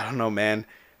 I don't know, man.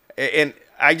 And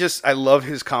I love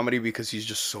his comedy because he's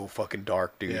just so fucking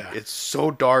dark, dude. Yeah. It's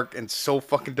so dark and so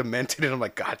fucking demented, and I'm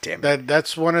like, God damn it.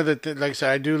 That's one of the like I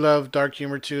said, I do love dark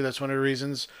humor too. That's one of the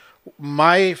reasons.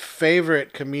 My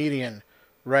favorite comedian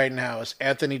right now is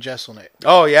Anthony Jeselnik.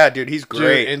 Oh yeah, dude, he's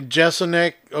great. Dude, and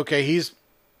Jeselnik, okay, he's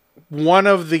one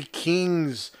of the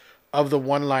kings of the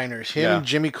one-liners. Him Yeah. and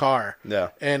Jimmy Carr. Yeah.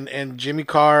 And Jimmy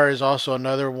Carr is also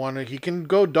another one. He can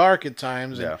go dark at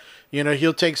times. And, Yeah. you know,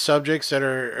 he'll take subjects that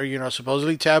are, you know,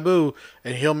 supposedly taboo,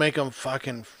 and he'll make them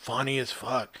fucking funny as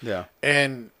fuck. Yeah.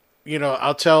 And, you know,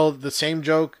 I'll tell the same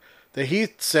joke that he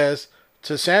says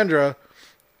to Sandra,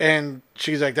 and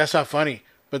she's like, that's not funny.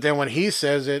 But then when he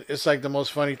says it, it's like the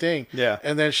most funny thing. Yeah.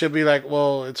 And then she'll be like,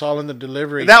 well, it's all in the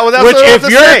delivery. That's Which, what I was if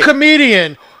gonna you're say. a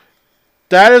comedian,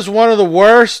 that is one of the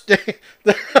worst.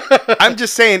 I'm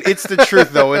just saying, it's the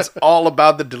truth, though. It's all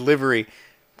about the delivery.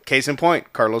 Case in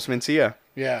point, Carlos Mencia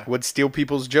Yeah. would steal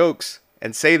people's jokes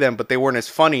and say them, but they weren't as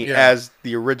funny Yeah. as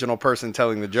the original person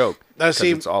telling the joke. Now, 'Cause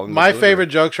see, it's all in the my delivery. favorite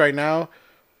jokes right now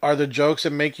are the jokes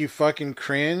that make you fucking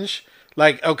cringe.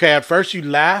 Like, okay, at first you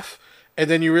laugh, and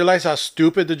then you realize how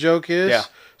stupid the joke is. Yeah.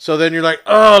 So then you're like,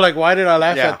 oh, like why did I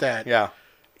laugh Yeah, at that? yeah.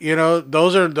 You know,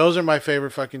 those are my favorite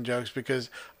fucking jokes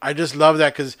because I just love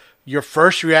that because your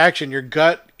first reaction, your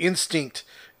gut instinct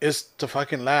is to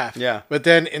fucking laugh. Yeah. But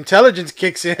then intelligence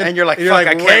kicks in, And you're like, fuck,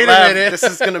 I can't wait a laugh. minute. This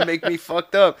is going to make me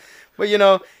fucked up. But, you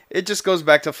know, it just goes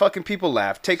back to fucking people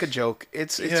laugh. Take a joke.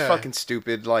 It's Yeah. fucking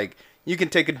stupid. Like, you can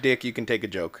take a dick, you can take a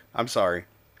joke. I'm sorry.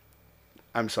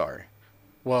 I'm sorry.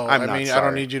 Well, I'm I not mean, I sorry.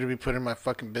 don't need you to be putting my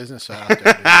fucking business out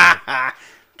there,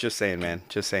 Just saying, man.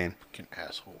 Just saying. dude. Fucking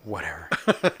asshole. Whatever.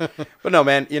 But no,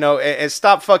 man, you know, and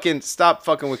stop fucking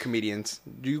with comedians.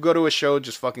 You go to a show,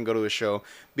 just fucking go to a show.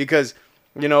 Because,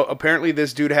 you know, apparently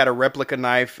this dude had a replica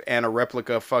knife and a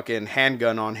replica fucking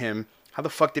handgun on him. How the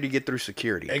fuck did he get through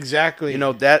security? Exactly. You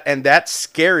know, that's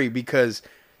scary because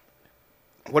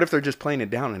what if they're just playing it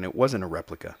down and it wasn't a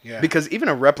replica? Yeah. Because even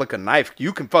a replica knife,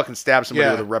 you can fucking stab somebody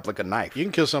Yeah. with a replica knife. You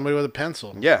can kill somebody with a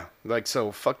pencil. Yeah, like,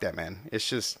 so fuck that, man. It's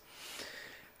just,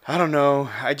 I don't know.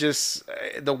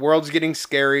 The world's getting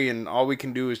scary, and all we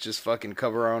can do is just fucking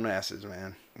cover our own asses,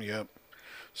 man. Yep.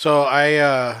 So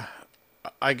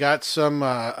I got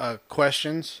some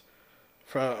questions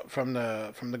from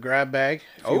the grab bag.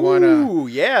 If you wanna Oh,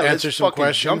 yeah. answer Let's some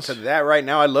fucking jump questions. to that right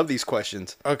now. I love these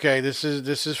questions. Okay, this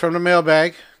is from the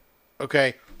mailbag.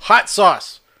 Okay, hot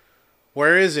sauce.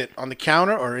 Where is it? On the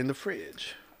counter or in the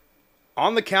fridge?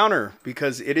 On the counter,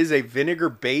 because it is a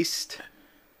vinegar-based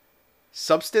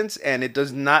substance, and it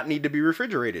does not need to be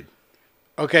refrigerated.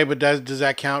 Okay, but does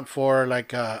that count for like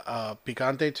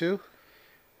picante too?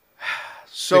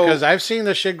 So, Because I've seen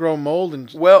the shit grow mold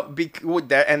and well,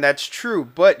 that's true,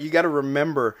 but you got to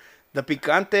remember the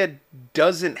picante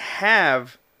doesn't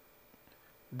have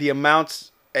the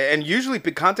amounts, and usually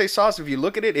picante sauce, if you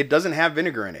look at it, it doesn't have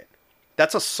vinegar in it.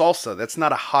 That's a salsa. That's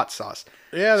not a hot sauce.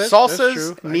 Yeah, that's salsas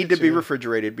true. I need can to see be that.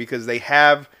 refrigerated because they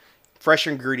have fresh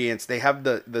ingredients. They have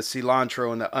the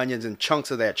cilantro and the onions and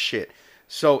chunks of that shit.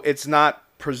 So it's not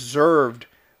preserved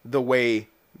the way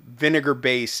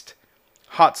vinegar-based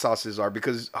hot sauces are,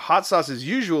 because hot sauces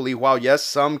usually, while yes,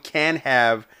 some can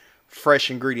have fresh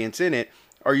ingredients in it,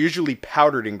 are usually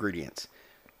powdered ingredients.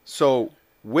 So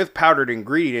with powdered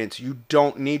ingredients, you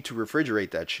don't need to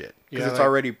refrigerate that shit because Yeah, it's like-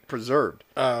 already preserved.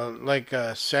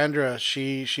 Sandra,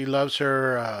 she loves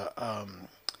her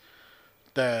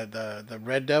the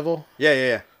Red Devil.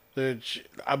 Yeah. Dude,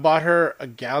 I bought her a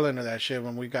gallon of that shit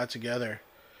when we got together.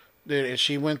 Dude, and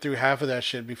she went through half of that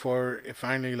shit before it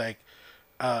finally, like,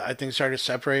 I think started to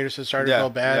separate us and started to Yeah, go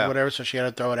bad, yeah. whatever, so she had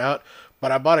to throw it out.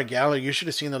 But I bought a gallon. You should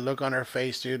have seen the look on her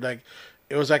face, dude. Like,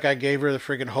 it was like I gave her the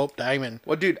freaking Hope Diamond.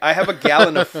 Well, dude, I have a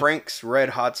gallon of Frank's Red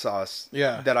Hot Sauce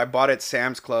Yeah. that I bought at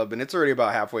Sam's Club, and it's already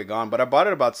about halfway gone, but I bought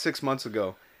it about 6 months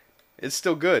ago. It's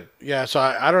still good. Yeah, so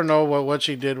I don't know what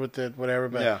she did with it, whatever,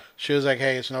 but Yeah. she was like,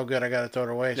 hey, it's no good. I got to throw it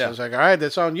away. So Yeah. I was like, all right,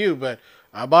 that's on you, but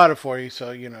I bought it for you,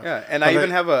 so, you know. Yeah, and But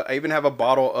I even have a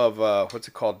bottle of, what's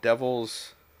it called?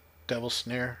 Devil's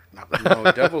Snare. No.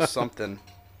 No, Devil's something.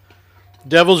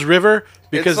 Devil's River,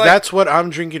 because It's like- that's what I'm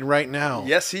drinking right now.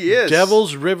 Yes, he is.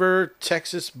 Devil's River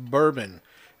Texas Bourbon.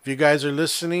 If you guys are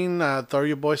listening, throw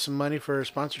your boy some money for a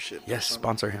sponsorship. Yes,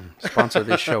 sponsor him. Sponsor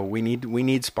this show. We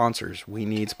need sponsors. We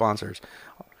need sponsors.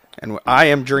 And I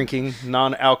am drinking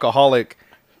non-alcoholic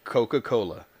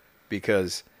Coca-Cola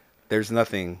because there's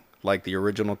nothing like the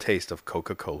original taste of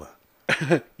Coca-Cola.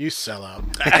 You sell out.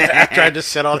 I tried to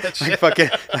set all that shit.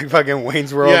 like fucking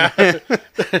Wayne's World. Yeah.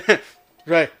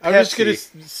 Right. I'm just going to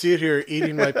Pepsi. sit here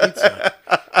eating my pizza.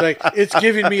 Like, it's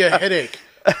giving me a headache.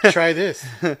 Try this.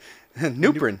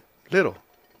 Nuprin, little,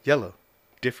 yellow,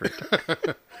 different.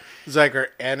 Zyger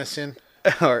Anison.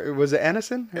 Or was it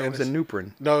Anison? Or was it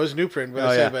Nuprin? No, it was Nuprin. But Oh,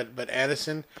 I yeah. said, but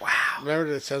Anison. Wow.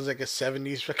 Remember that sounds like a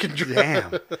 70s fucking drug.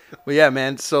 Damn. Well, yeah,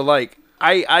 man. So like,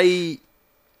 I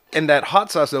and that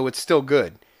hot sauce though, it's still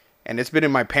good, and it's been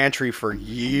in my pantry for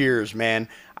years, man.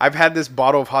 I've had this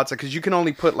bottle of hot sauce because you can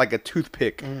only put like a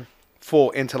toothpick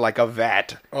full into like a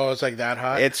vat. Oh, it's like that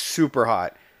hot? It's super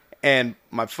hot. And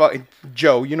my fucking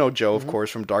Joe, you know Joe, of course,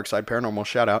 from Dark Side Paranormal.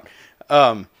 Shout out.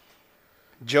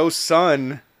 Joe's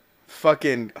son,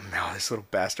 fucking, oh, this little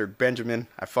bastard, Benjamin.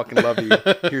 I fucking love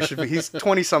you. He's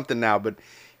 20 something now, but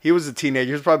he was a teenager.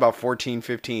 He was probably about 14,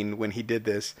 15 when he did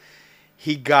this.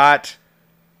 He got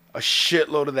a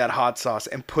shitload of that hot sauce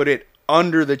and put it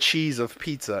under the cheese of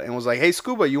pizza and was like, "Hey,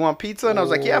 Scuba, you want pizza?" And I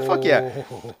was like, "Yeah, fuck yeah."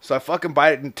 So I fucking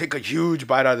bite it and take a huge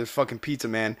bite out of this fucking pizza,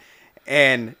 man.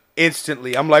 And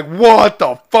instantly, I'm like, "What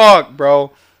the fuck,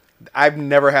 bro?" I've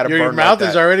never had a burn Your mouth like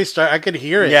is that. already starting. I could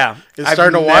hear it. Yeah. It's I've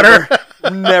starting to water.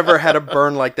 never had a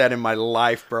burn like that in my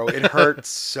life, bro. It hurts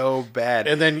so bad.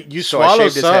 And then you So I swallow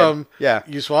shaved his head. some. Yeah.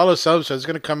 You swallow some, so it's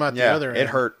going to come out the Yeah, other it end.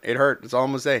 hurt. It hurt. That's all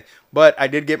I'm gonna say. But I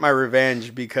did get my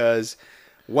revenge because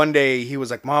one day he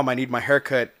was like, "Mom, I need my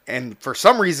haircut," and for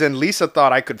some reason Lisa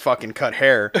thought I could fucking cut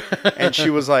hair, and she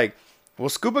was like, "Well,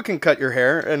 Scuba can cut your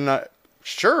hair," and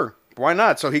sure, why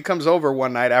not? So he comes over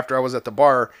one night after I was at the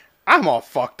bar. I'm all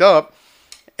fucked up,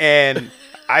 and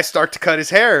I start to cut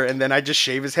his hair, and then I just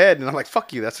shave his head, and I'm like,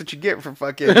 "Fuck you! That's what you get for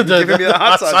fucking giving me the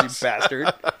hot sauce, you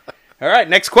bastard." All right,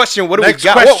 next question. What do Next we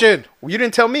got? question. Whoa, you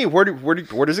didn't tell me. Where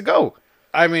does it go?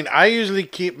 I mean, I usually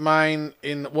keep mine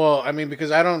in. Well, I mean, because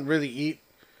I don't really eat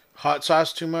hot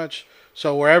sauce too much,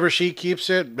 so wherever she keeps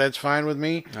it, that's fine with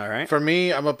me. All right. For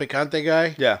me, I'm a picante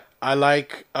guy. Yeah. I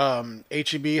like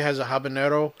HEB has a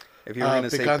habanero. If you were going to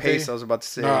say picante. paste, I was about to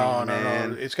say, No, man,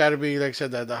 no. It's got to be like I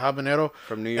said, the habanero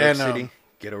from New York And, City,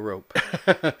 get a rope.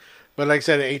 But like I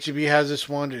said, HEB has this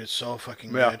one. Dude, it's so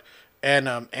fucking Yeah. good.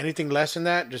 And anything less than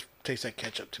that just tastes like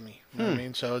ketchup to me. You know what I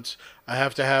mean? So I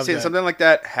have to have See, that. something like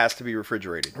that has to be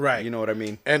refrigerated. Right. You know what I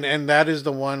mean? And that is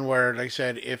the one where, like I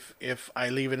said, if I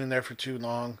leave it in there for too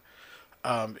long,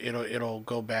 it'll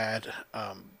go bad.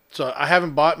 So I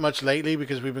haven't bought much lately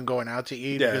because we've been going out to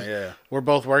eat. Yeah, because yeah. We're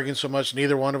both working so much.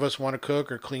 Neither one of us want to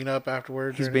cook or clean up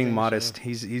afterwards. He's or being anything, modest.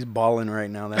 He's balling right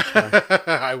now. That's why. so-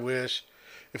 I wish.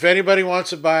 If anybody wants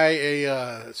to buy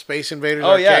a Space Invaders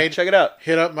Oh, yeah. arcade, Check it out.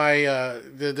 hit up my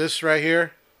this right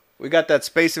here. We got that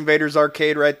Space Invaders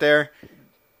arcade right there.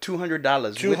 $200.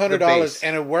 $200,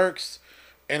 and it works,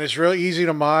 and it's real easy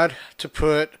to mod to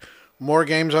put more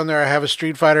games on there. I have a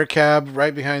Street Fighter cab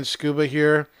right behind Scuba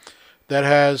here that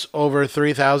has over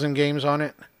 3,000 games on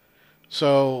it.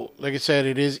 So, like I said,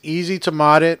 it is easy to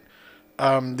mod it.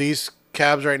 These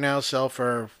cabs right now sell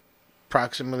for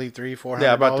approximately $300-$400.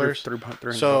 Yeah, about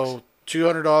 $300. So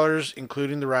 $200,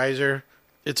 including the riser.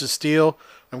 It's a steal.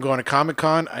 I'm going to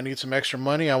Comic-Con. I need some extra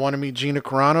money. I want to meet Gina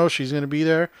Carano. She's going to be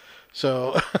there.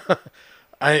 So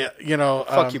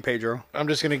Fuck you, Pedro. I'm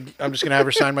just gonna have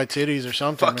her sign my titties or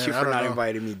something. Fuck man. you I for don't not know.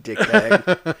 inviting me,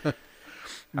 dickbag.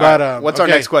 But what's our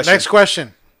okay, next question? Next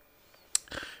question.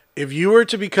 If you were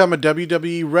to become a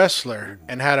WWE wrestler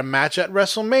and had a match at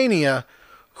WrestleMania,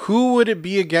 who would it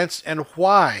be against and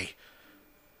why?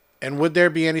 And would there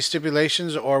be any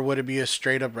stipulations, or would it be a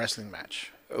straight up wrestling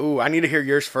match? Ooh, I need to hear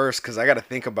yours first because I got to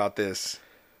think about this.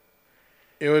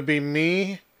 It would be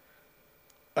me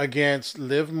against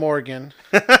Liv Morgan.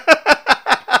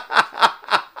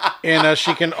 And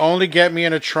she can only get me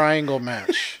in a triangle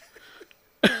match.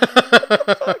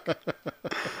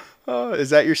 Is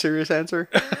that your serious answer?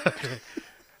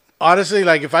 Honestly,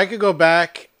 like if I could go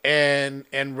back and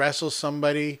wrestle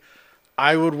somebody,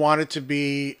 I would want it to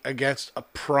be against a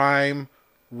prime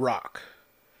Rock.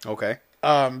 Okay.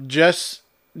 Just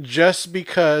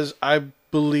because I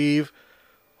believe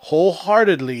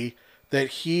wholeheartedly that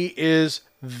he is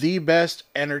the best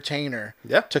entertainer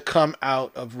to come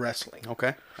out of wrestling.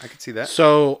 Okay. I can see that.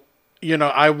 So,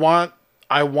 I want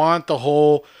the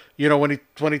whole, when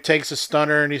he takes a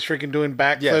stunner and he's freaking doing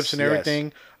backflips Yes, and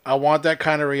everything. I want that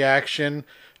kind of reaction.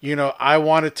 I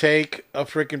want to take a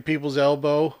freaking people's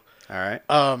elbow. All right.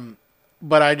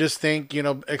 But I just think,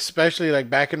 especially like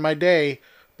back in my day,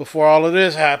 before all of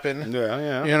this happened,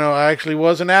 Yeah. I actually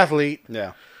was an athlete,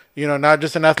 Yeah. not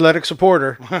just an athletic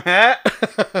supporter.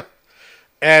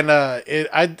 And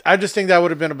I just think that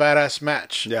would have been a badass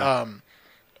match. Yeah.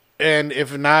 And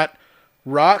if not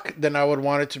Rock, then I would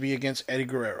want it to be against Eddie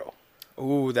Guerrero.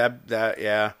 Ooh,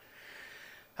 yeah.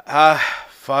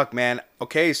 Fuck, man.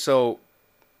 Okay, so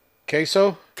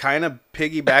Queso? kind of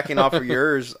piggybacking off of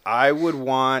yours, I would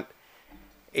want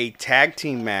a tag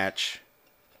team match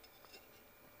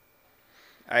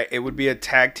It would be a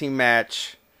tag team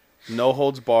match, no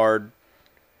holds barred.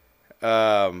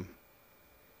 And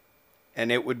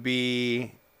it would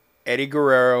be Eddie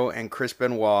Guerrero and Chris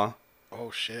Benoit Oh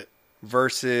shit.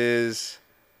 versus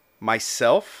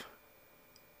myself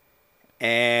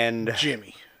and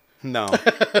Jimmy. no,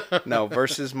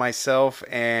 versus myself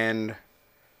and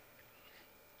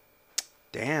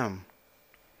damn,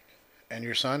 And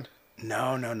your son? no.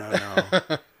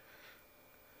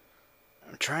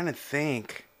 I'm trying to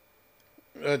think.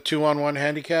 A 2-on-1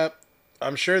 handicap?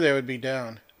 I'm sure they would be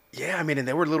down. Yeah, I mean, and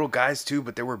they were little guys too,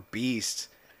 but they were beasts.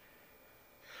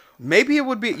 Maybe it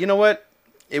would be. You know what?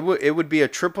 It would be a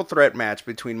triple threat match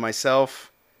between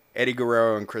myself, Eddie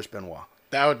Guerrero, and Chris Benoit.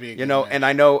 That would be a good You know, match. and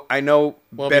I know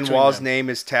Well, between Benoit's them. name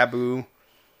is taboo.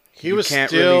 He was can't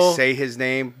still really say his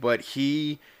name, but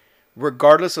he,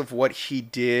 regardless of what he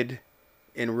did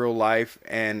in real life,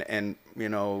 and you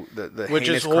know the Which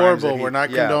heinous is crimes that horrible. We're not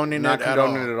condoning not it at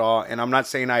condoning all. it at all. And I'm not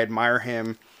saying I admire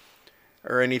him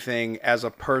or anything as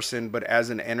a person, but as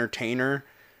an entertainer,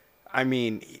 I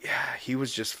mean, he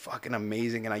was just fucking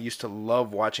amazing, and I used to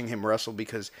love watching him wrestle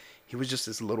because he was just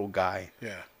this little guy,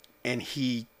 Yeah. and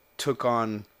he took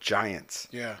on giants.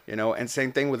 Yeah. You know, and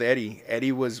same thing with Eddie.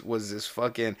 Eddie was this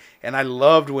fucking, and I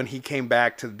loved when he came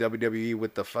back to the WWE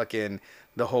with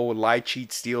the whole lie,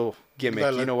 cheat, steal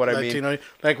gimmick. You know what I mean? Latino,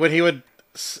 like when he would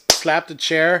slap the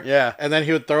chair, Yeah. and then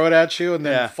he would throw it at you, and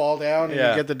then Yeah. fall down, and Yeah.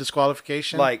 you get the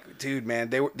disqualification. Like, dude, man,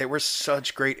 they were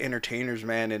such great entertainers,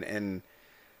 man, and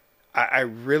I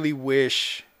really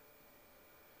wish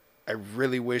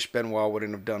Benoit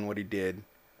wouldn't have done what he did,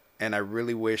 and I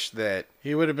really wish that.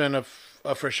 he would have been a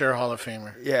for sure Hall of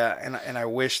Famer. Yeah, and I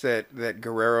wish that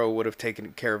Guerrero would have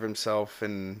taken care of himself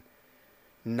and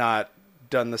not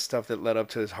done the stuff that led up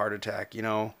to his heart attack, you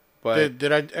know? But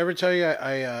Did I ever tell you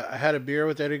I had a beer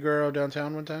with Eddie Guerrero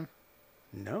downtown one time?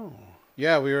 no.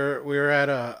 Yeah, we were at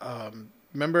a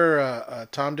remember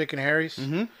Tom, Dick, and Harry's.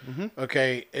 Mm-hmm.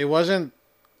 Okay, it wasn't.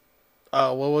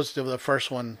 What was the first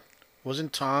one?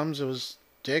 Wasn't Tom's? It was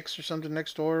Dick's or something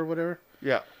next door or whatever.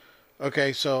 Yeah.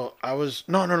 Okay, so I was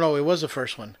no. It was the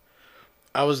first one.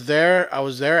 I was there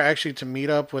actually to meet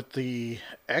up with the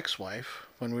ex-wife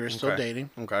when we were still Okay. dating,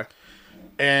 Okay.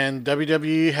 and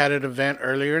WWE had an event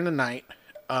earlier in the night.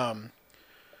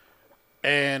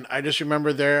 And I just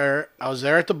remember I was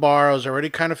there at the bar. I was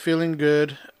already kind of feeling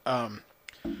good. I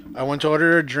went to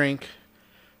order a drink,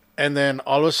 and then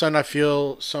all of a sudden I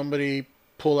feel somebody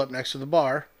pull up next to the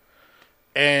bar,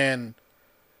 and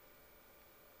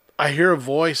I hear a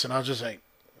voice, and I was just like,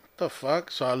 "What the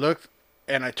fuck?" So I looked,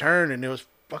 and I turned, and it was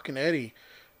fucking Eddie.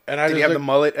 And I Did just he have the looked-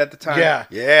 mullet at the time? Yeah.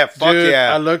 Yeah, fuck Dude,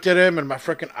 yeah. I looked at him, and my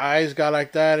freaking eyes got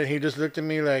like that, and he just looked at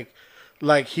me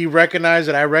like he recognized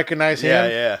that I recognized him.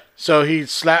 Yeah. So he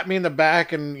slapped me in the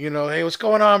back, and hey, what's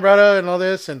going on, brother, and all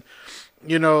this, and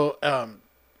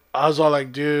I was all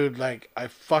like, dude, like I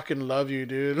fucking love you,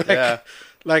 dude. Like, Yeah.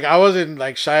 like I wasn't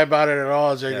like shy about it at all.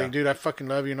 I was like, Yeah. dude, I fucking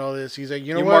love you and all this. He's like,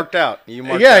 you know You what? marked out. You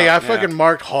marked Yeah, out. I fucking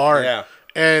marked hard. Yeah.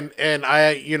 And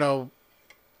I,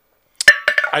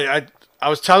 I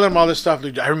was telling him all this stuff.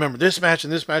 Dude, I remember this match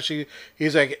and this match.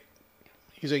 He's like,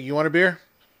 you want a beer?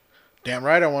 Damn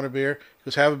right, I want a beer. He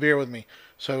goes, have a beer with me.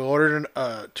 So I ordered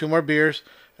 2 more beers,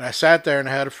 and I sat there and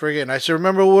I had a friggin'. And I still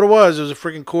remember what it was. It was a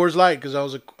freaking Coors Light because I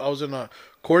was in a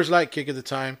Coors Light kick at the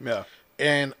time. Yeah.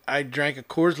 And I drank a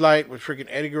Coors Light with freaking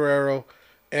Eddie Guerrero,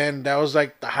 and that was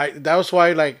like the high. That was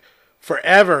why like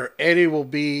forever Eddie will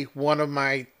be one of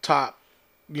my top.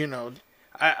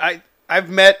 I've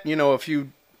met a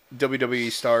few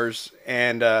WWE stars,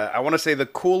 and I want to say the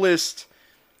coolest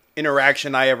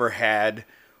interaction I ever had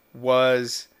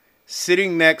was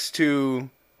sitting next to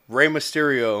Rey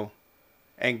Mysterio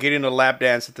and getting a lap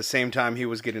dance at the same time he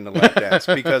was getting a lap dance,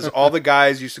 because all the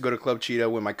guys used to go to Club Cheetah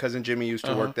when my cousin Jimmy used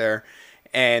to work there,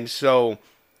 and so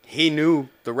he knew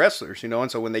the wrestlers, and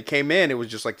so when they came in, it was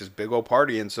just like this big old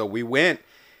party, and so we went,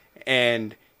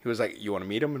 and he was like, "You want to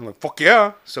meet him?" And I'm like, "Fuck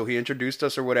yeah!" So he introduced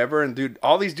us or whatever, and dude,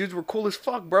 all these dudes were cool as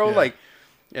fuck, bro. Yeah. Like,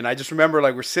 and I just remember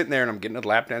like we're sitting there and I'm getting a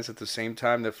lap dance at the same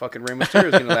time that fucking Rey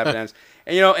Mysterio's getting a lap dance,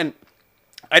 and and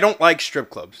I don't like strip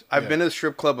clubs. I've been to the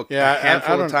strip club a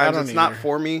handful of times. It's not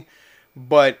for me,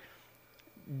 but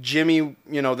Jimmy,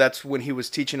 that's when he was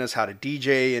teaching us how to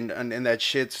DJ and that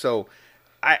shit. So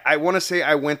I want to say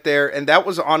I went there, and that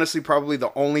was honestly probably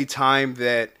the only time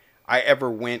that I ever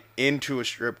went into a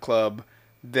strip club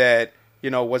that,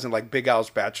 wasn't like Big Al's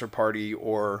bachelor party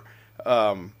or,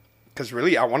 because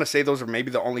really I want to say those are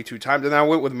maybe the only 2 times. And then I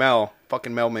went with Mel.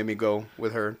 Fucking Mel made me go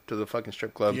with her to the fucking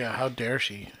strip club. Yeah, how dare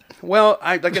she? Well,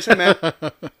 like I said, man.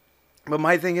 But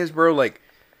my thing is, bro, like,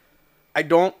 I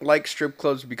don't like strip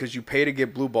clubs because you pay to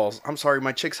get blue balls. I'm sorry,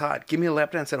 my chick's hot. Give me a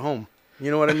lap dance at home.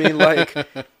 You know what I mean? Like,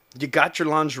 you got your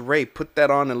lingerie, put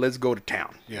that on, and let's go to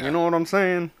town. Yeah. You know what I'm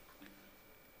saying?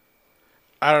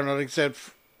 I don't know. Like I said,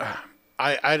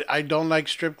 I don't like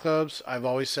strip clubs. I've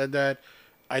always said that.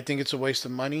 I think it's a waste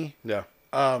of money. Yeah.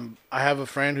 I have a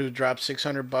friend who dropped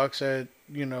 $600 at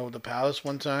the Palace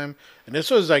one time, and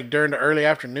this was like during the early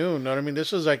afternoon. You know what I mean?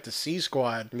 This was like the C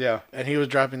Squad. Yeah. And he was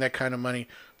dropping that kind of money,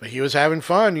 but he was having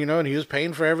fun, and he was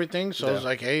paying for everything. So I was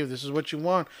like, hey, this is what you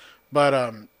want. But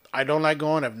I don't like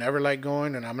going. I've never liked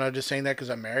going, and I'm not just saying that because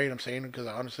I'm married. I'm saying it because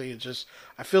honestly, it's just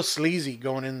I feel sleazy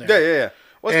going in there. Yeah.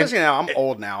 Well, especially now, I'm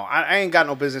old now. I ain't got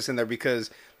no business in there because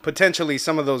potentially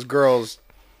some of those girls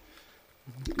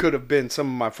could have been some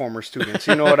of my former students.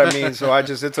 You know what I mean? So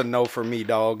it's a no for me,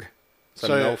 dog. It's a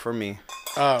no for me.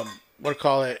 What do you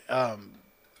call it?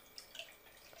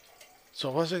 So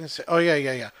what was I gonna say? Oh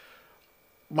yeah.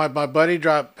 My buddy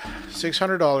dropped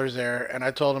 $600 there, and I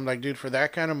told him like, dude, for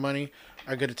that kind of money,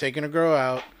 I could have taken a girl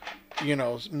out,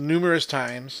 numerous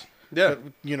times. Yeah.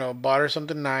 Bought her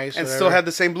something nice, And whatever. still had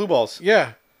the same blue balls.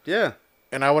 Yeah. Yeah.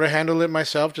 And I would have handled it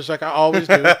myself, just like I always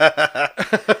do.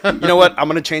 You know what? I'm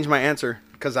going to change my answer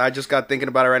because I just got thinking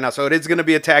about it right now. So it is going to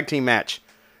be a tag team match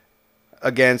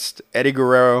against Eddie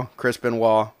Guerrero, Chris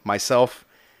Benoit, myself,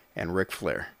 and Ric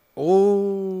Flair.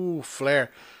 Oh, Flair.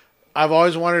 I've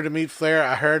always wanted to meet Flair.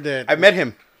 I heard that. I met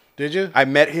him. Did you? I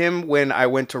met him when I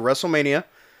went to WrestleMania.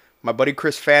 My buddy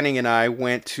Chris Fanning and I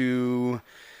went to...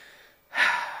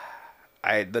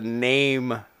 the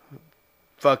name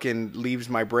fucking leaves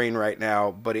my brain right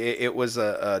now, but it was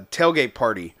a tailgate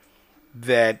party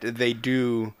that they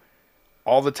do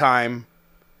all the time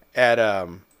at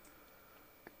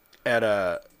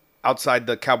outside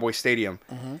the Cowboy Stadium.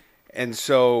 Mm-hmm. And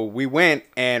so we went,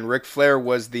 and Ric Flair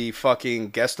was the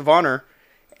fucking guest of honor,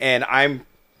 and I'm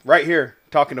right here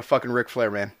talking to fucking Ric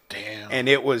Flair, man. Damn. And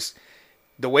it was...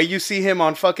 The way you see him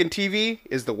on fucking TV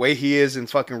is the way he is in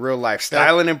fucking real life.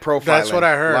 Styling and profiling. That's what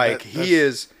I heard. Like, he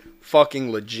is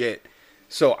fucking legit.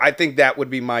 So I think that would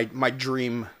be my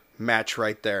dream match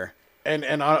right there. And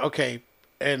okay,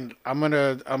 and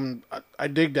I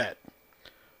dig that.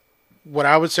 What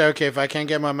I would say, okay, if I can't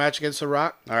get my match against The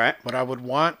Rock, All right. what I would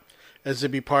want is to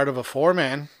be part of a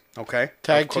 4-man Okay.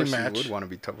 tag of course team match. You would want to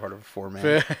be part of a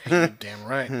 4-man. Damn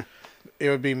right. It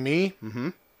would be me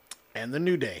and the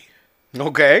New Day.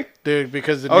 Okay. Dude,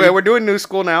 because We're doing new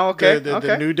school now. Okay.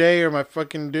 The New Day are my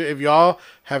fucking dude. If y'all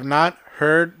have not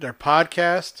heard their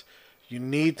podcast, you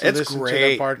need to listen to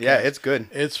their podcast. Yeah, it's good.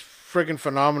 It's freaking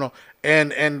phenomenal.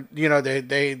 And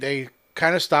they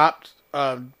kind of stopped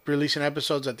releasing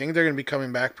episodes. I think they're going to be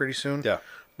coming back pretty soon. Yeah.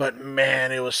 But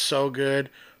man, it was so good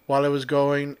while it was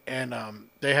going, and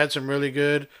they had some really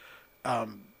good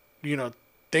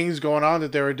things going on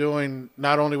that they were doing,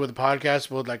 not only with the podcast,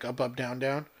 but with like up, down,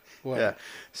 down. What? Yeah.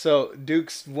 So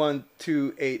Dukes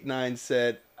 1289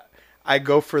 said, "I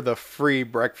go for the free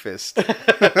breakfast to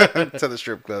the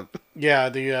strip club." Yeah,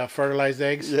 the fertilized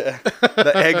eggs. Yeah,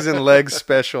 the eggs and legs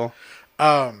special.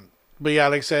 But yeah,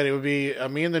 like I said, it would be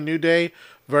me and the New Day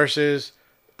versus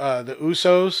the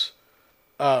Usos,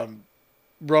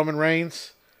 Roman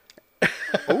Reigns,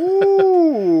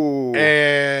 Ooh,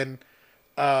 and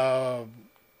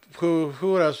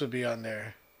who else would be on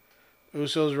there?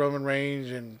 Usos, Roman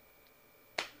Reigns, and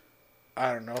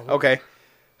I don't know. Okay,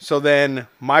 so then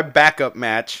my backup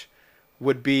match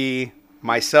would be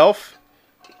myself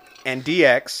and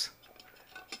DX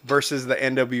versus the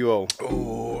NWO.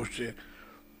 Oh shit!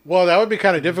 Well, that would be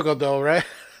kind of difficult though, right?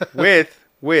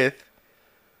 with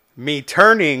me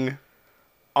turning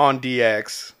on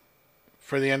DX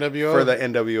For the NWO. for the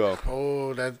NWO.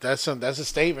 Oh, that's a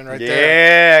statement right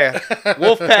there. Yeah,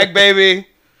 Wolfpack baby.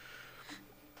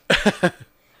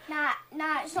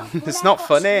 It's not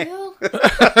funny.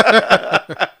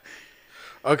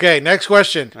 Okay, next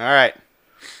question. All right.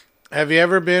 Have you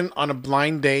ever been on a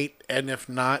blind date? And if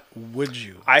not, would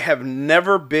you? I have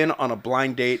never been on a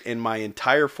blind date in my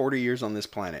entire 40 years on this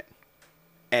planet.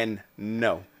 And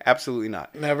no, absolutely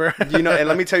not. Never. And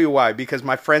let me tell you why. Because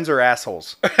my friends are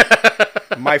assholes.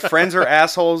 My friends are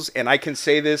assholes, and I can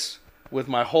say this with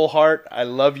my whole heart. I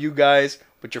love you guys,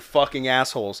 but you're fucking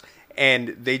assholes. And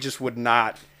they just would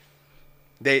not.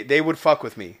 They would fuck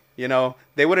with me.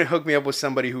 They wouldn't hook me up with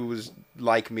somebody who was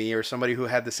like me or somebody who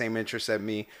had the same interests as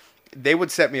me. They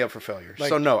would set me up for failure. Like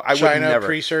so no, I would China never.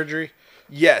 pre-surgery.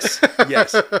 Yes.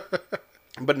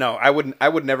 But no, I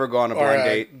would never go on a blind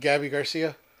date. Gabby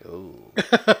Garcia. Ooh.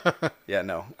 Yeah,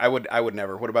 no. I would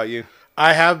never. What about you?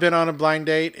 I have been on a blind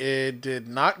date. It did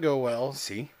not go well.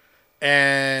 See?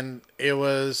 And it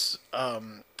was a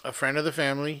friend of the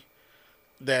family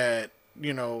that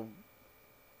you know,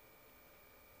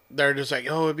 they're just like,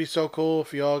 oh, it'd be so cool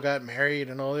if you all got married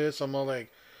and all this. I'm all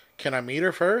like, can I meet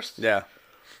her first? Yeah.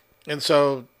 And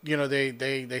so, you know,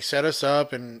 they set us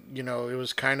up, and, you know, it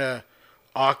was kind of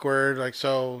awkward. Like,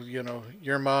 so, you know,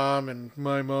 your mom and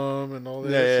my mom and all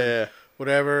this. Yeah.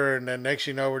 Whatever. And then next,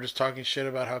 you know, we're just talking shit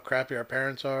about how crappy our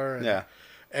parents are. And, Yeah.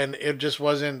 And it just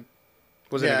wasn't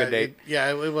a good date.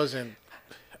 It wasn't.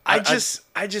 I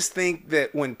just think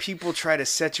that when people try to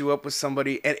set you up with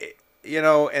somebody, and you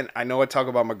know, and I know I talk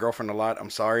about my girlfriend a lot.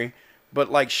 I'm sorry, but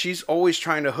like she's always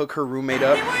trying to hook her roommate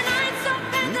up.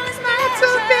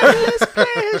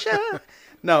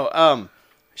 No,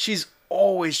 she's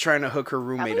always trying to hook her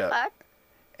roommate up,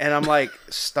 and I'm like,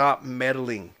 stop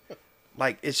meddling.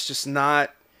 Like it's just not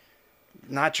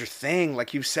your thing.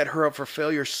 Like you've set her up for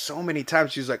failure so many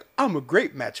times. She's like, I'm a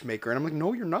great matchmaker, and I'm like,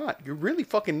 no, you're not. You're really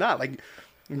fucking not. Like.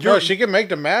 No, she can make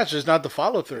the match, just not the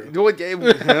follow through.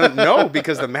 No,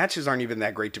 because the matches aren't even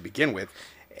that great to begin with.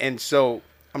 And so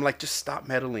I'm like, just stop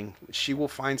meddling. She will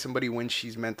find somebody when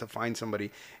she's meant to find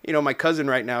somebody. You know, my cousin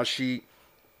right now, she's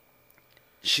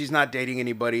not dating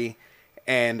anybody.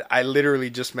 And I literally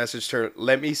just messaged her,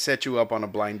 let me set you up on a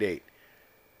blind date.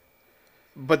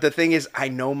 But the thing is, I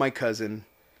know my cousin.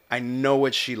 I know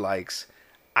what she likes.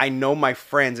 I know my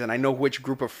friends, and I know which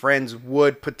group of friends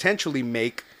would potentially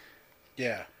make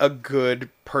a good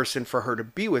person for her to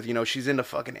be with. You know, she's into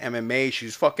fucking MMA.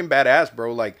 She's fucking badass,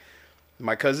 bro. Like,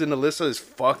 my cousin Alyssa is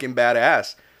fucking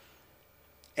badass.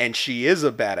 And she is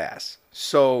a badass.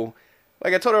 So,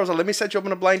 like I told her, I was like, let me set you up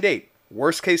on a blind date.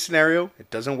 Worst case scenario,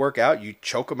 it doesn't work out. You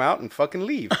choke them out and fucking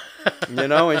leave. You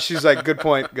know? And she's like, good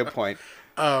point. What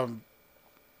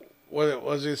was I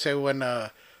going to say? When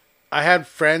I had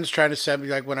friends trying to set me,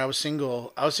 like when I was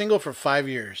single for 5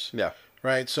 years. Yeah.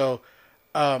 Right? So,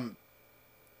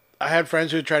 I had friends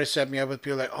who would try to set me up with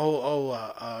people like,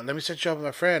 let me set you up with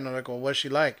my friend. I'm like, well, what's she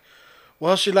like?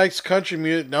 Well, she likes country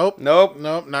music. Nope, not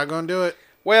going to do it.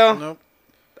 Well, nope.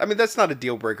 I mean, that's not a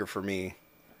deal breaker for me.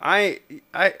 It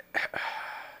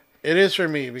is for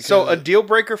me. Because so a deal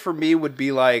breaker for me would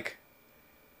be like,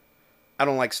 I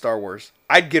don't like Star Wars.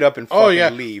 I'd get up and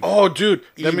fucking leave. Oh, dude.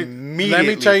 Let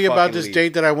me tell you about this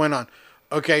date that I went on.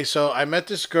 Okay, so I met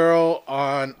this girl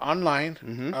online.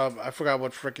 Mm-hmm. I forgot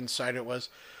what freaking site it was.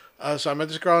 So I met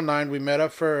this girl online. We met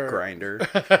up for Grindr.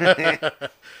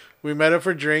 We met up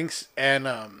for drinks, and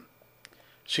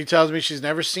she tells me she's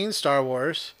never seen Star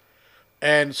Wars,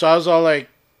 and so I was all like,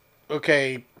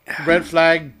 "Okay, red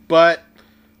flag," but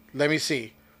let me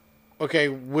see. Okay,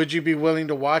 would you be willing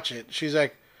to watch it? She's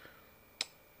like,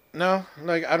 "No,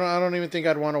 like I don't even think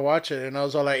I'd want to watch it." And I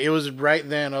was all like, it was right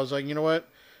then. I was like, you know what?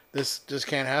 This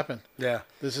can't happen. Yeah,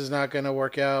 this is not gonna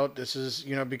work out. This is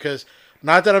because.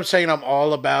 Not that I'm saying I'm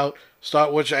all about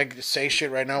Star Wars. I say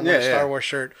shit right now. I'm wearing a Star Wars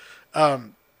shirt.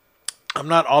 I'm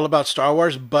not all about Star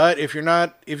Wars, but if you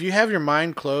have your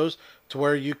mind closed to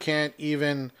where you can't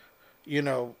even,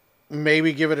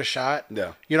 maybe give it a shot.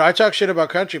 Yeah. I talk shit about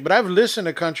country, but I've listened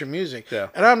to country music. Yeah.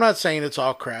 And I'm not saying it's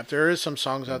all crap. There is some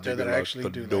songs out there that I actually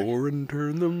do. Door and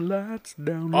turn them lights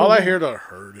down. All I hear the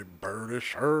hurt it,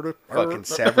 birdish, hurt it. Fucking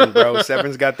Severn, bro.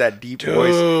 Severn's got that deep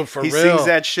voice. For he real. sings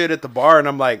that shit at the bar, and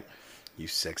I'm like, you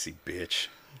sexy bitch.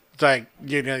 It's like,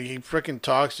 he freaking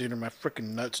talks, dude, and my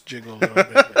freaking nuts jiggle a little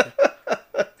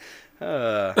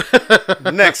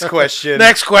bit. Next question.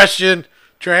 Next question.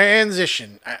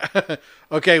 Transition.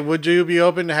 Okay, would you be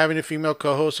open to having a female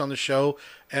co-host on the show?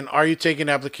 And are you taking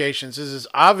applications? This is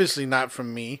obviously not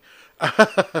from me.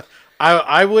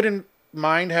 I wouldn't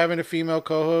mind having a female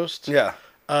co-host. Yeah.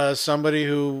 Somebody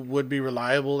who would be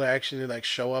reliable to actually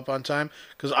show up on time,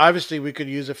 because obviously we could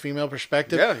use a female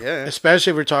perspective. Yeah.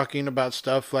 Especially if we're talking about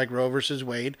stuff like Roe versus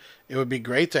Wade, it would be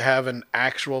great to have an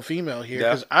actual female here.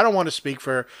 Because I don't want to speak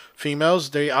for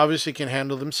females; they obviously can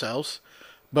handle themselves,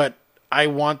 but I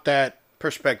want that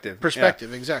perspective. Yeah.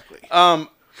 Exactly.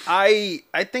 I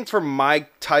think for my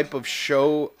type of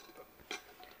show,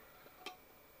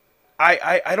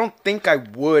 I don't think I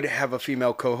would have a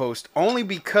female co-host, only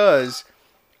because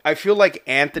I feel like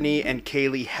Anthony and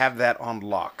Kaylee have that on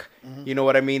lock. Mm-hmm. You know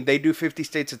what I mean? They do 50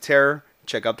 States of Terror.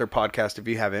 Check out their podcast if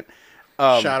you haven't.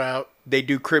 Shout out. They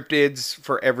do cryptids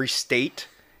for every state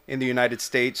in the United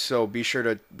States, so be sure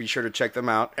to check them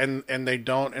out. And they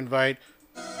don't invite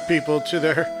people to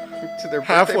their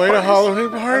halfway to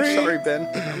Halloween party. I'm sorry, Ben.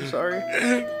 I'm sorry.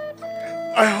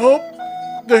 I hope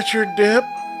that your dip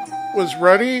was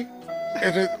runny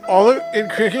and all the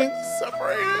ingredients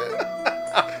separated.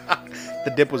 The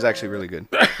dip was actually really good.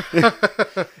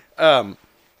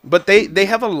 But they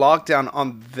have a lockdown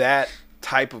on that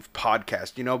type of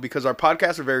podcast, because our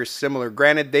podcasts are very similar.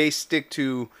 Granted, they stick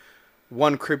to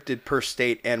one cryptid per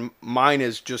state, and mine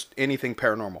is just anything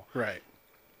paranormal. Right.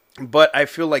 But I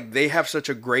feel like they have such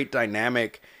a great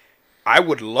dynamic. I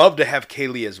would love to have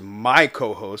Kaylee as my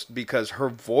co-host because her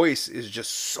voice is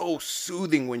just so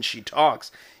soothing when she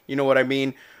talks. You know what I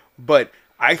mean? But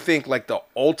I think like the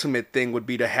ultimate thing would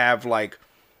be to have like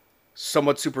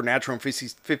Somewhat Supernatural and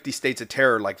 50 States of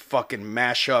Terror like fucking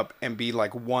mash up and be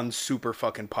like one super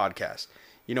fucking podcast.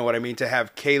 You know what I mean? To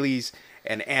have Kaylee's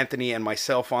and Anthony and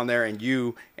myself on there and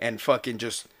you and fucking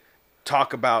just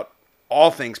talk about all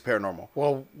things paranormal.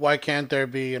 Well, why can't there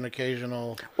be an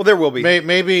occasional? Well, there will be.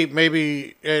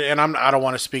 Maybe, and I don't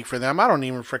want to speak for them. I don't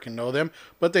even freaking know them,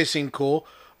 but they seem cool.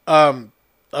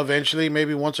 Eventually,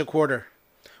 maybe once a quarter.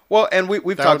 Well, and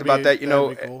we've talked about that. You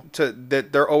know, cool.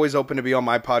 that they're always open to be on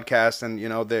my podcast, and you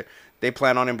know they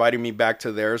plan on inviting me back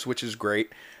to theirs, which is great.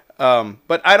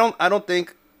 But I don't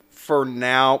think for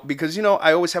now, because you know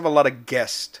I always have a lot of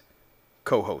guest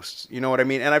co-hosts, you know what I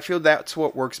mean, and I feel that's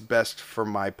what works best for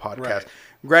my podcast. Right.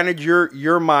 Granted,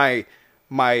 you're my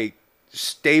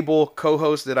stable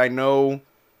co-host that I know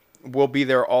will be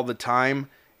there all the time.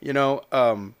 You know,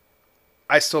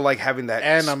 I still like having that.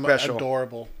 And special. I'm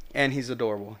adorable. And he's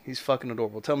adorable. He's fucking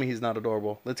adorable. Tell me he's not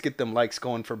adorable. Let's get them likes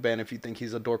going for Ben if you think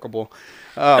he's adorkable.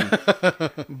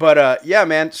 But yeah,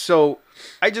 man. So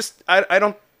I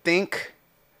don't think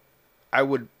I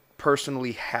would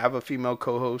personally have a female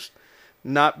co-host.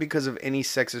 Not because of any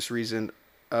sexist reason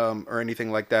or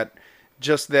anything like that.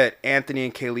 Just that Anthony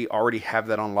and Kaylee already have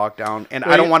that on lockdown, and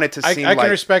I don't want it to seem like... I can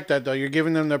respect that though. You're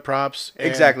giving them their props.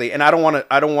 Exactly, and I don't want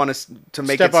to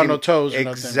make step it seem... on no toes.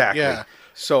 Exactly. Yeah.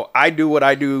 So I do what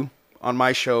I do on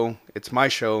my show. It's my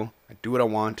show. I do what I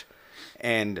want,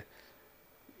 and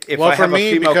if I have a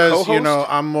female co-host, you know,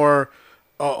 I'm more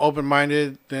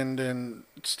open-minded than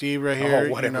Steve right here. Oh,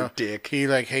 whatever, you know, dick. He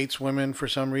like hates women for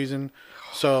some reason.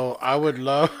 So I would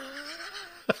love,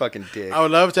 fucking dick. I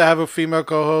would love to have a female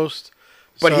co-host,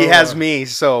 but he has me,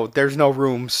 so there's no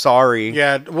room. Sorry.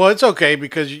 Yeah, well, it's okay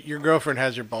because your girlfriend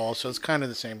has your balls, so it's kind of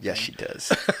the same thing. Yes, she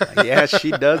does. Yes,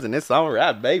 she does, and it's all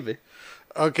right, baby.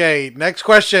 Okay, next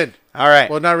question. All right.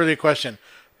 Well, not really a question.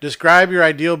 Describe your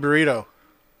ideal burrito.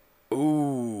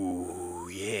 Ooh,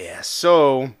 yeah.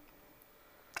 So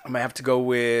I'm gonna have to go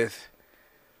with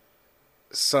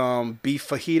some beef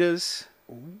fajitas.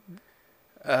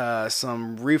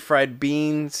 Some refried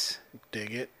beans.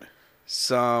 Dig it.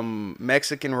 Some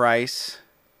Mexican rice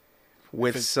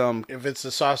with if it's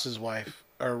the sauce's wife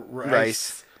or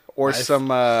rice or rice.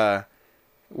 some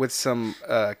with some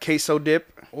queso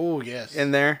dip. Oh yes. In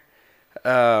there.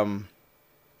 I'll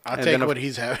take what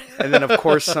he's having. And then of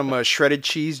course some shredded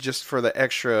cheese just for the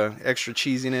extra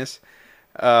cheesiness.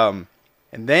 And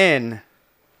then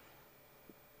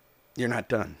you're not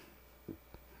done.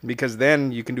 Because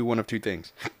then you can do one of two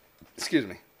things. Excuse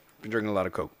me. Been drinking a lot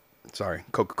of Coke. Sorry,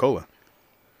 Coca-Cola.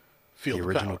 Feel the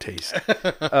original taste.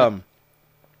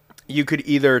 You could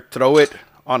either throw it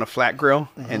on a flat grill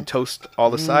and toast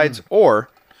all the sides, or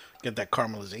get that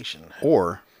caramelization.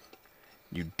 Or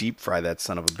you deep fry that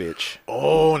son of a bitch.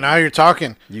 Oh, now you're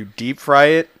talking. You deep fry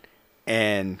it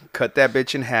and cut that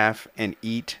bitch in half and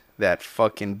eat that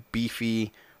fucking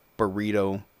beefy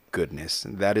burrito goodness.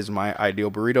 That is my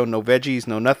ideal burrito. No veggies,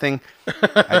 no nothing.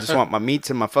 I just want my meats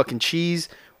and my fucking cheese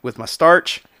with my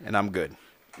starch, and I'm good.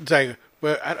 It's like,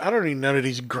 but I don't need none of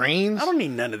these grains. I don't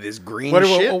need none of this green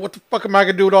shit. What the fuck am I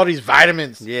gonna do with all these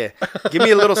vitamins? Yeah, give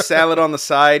me a little salad on the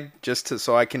side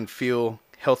so I can feel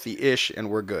healthy-ish, and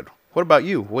we're good. What about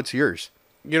you? What's yours?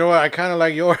 You know what? I kind of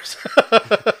like yours.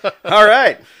 All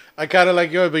right. I kind of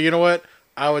like yours, but you know what?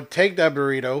 I would take that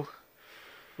burrito,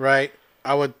 right?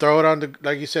 I would throw it on the,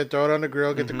 like you said, throw it on the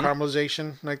grill, get the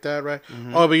caramelization like that, right?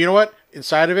 Oh, but you know what?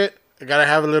 Inside of it, I gotta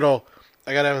have a little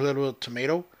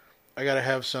tomato. I gotta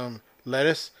have some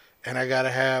lettuce, and I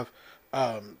gotta have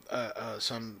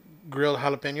some grilled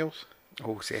jalapenos.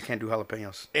 Oh, see, I can't do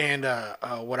jalapenos. And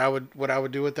what I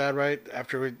would do with that, right?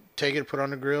 After we take it, put it on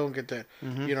the grill, and get that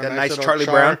that nice Charlie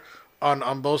Brown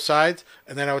on both sides,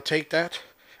 and then I would take that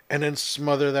and then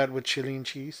smother that with chili and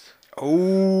cheese.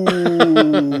 Oh,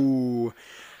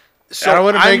 so I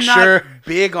want to make sure not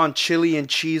big on chili and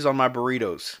cheese on my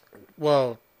burritos.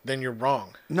 Well, then you're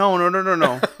wrong. No.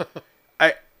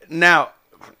 Now,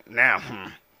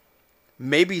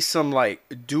 maybe some like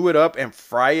do it up and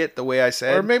fry it the way I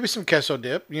said, or maybe some queso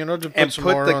dip. You know, to put and some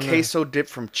put more the on queso dip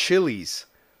from Chili's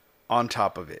on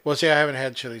top of it. Well, see, I haven't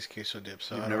had Chili's queso dip,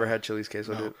 so You've never had Chili's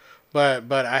queso dip,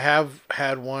 but I have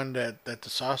had one that the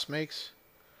sauce makes.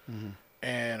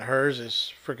 And hers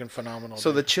is freaking phenomenal.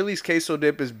 So the Chili's queso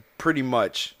dip is pretty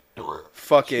much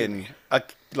fucking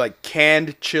like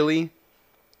canned chili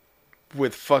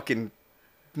with fucking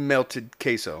melted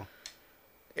queso.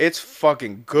 It's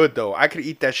fucking good though. I could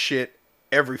eat that shit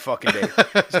every fucking day.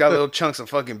 It's got little chunks of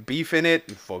fucking beef in it.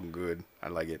 It's fucking good. I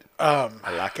like it. I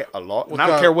like it a lot. And I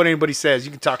don't care what anybody says.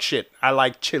 You can talk shit. I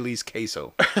like Chili's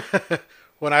queso.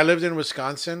 When I lived in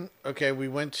Wisconsin, okay, we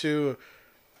went to.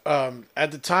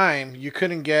 At the time, you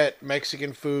couldn't get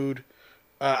Mexican food.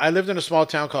 I lived in a small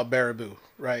town called Baraboo,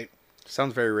 right?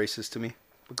 Sounds very racist to me.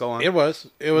 But go on. It was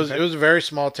a very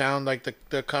small town. Like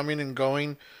the coming and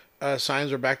going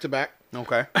signs were back to back.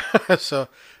 Okay. So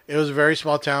it was a very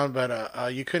small town,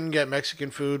 but you couldn't get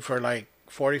Mexican food for like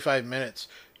 45 minutes.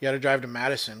 You had to drive to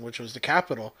Madison, which was the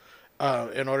capital,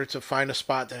 in order to find a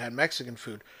spot that had Mexican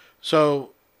food.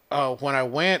 So when I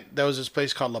went, there was this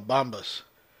place called La Bambas.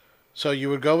 So you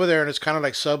would go over there, and it's kind of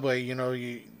like Subway. You know,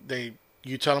 you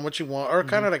tell them what you want, or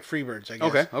kind of like Freebirds, I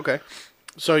guess. Okay.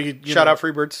 So you shout out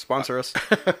Freebirds, sponsor us.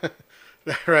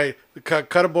 Right,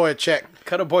 cut a boy a check.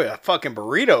 Cut a boy a fucking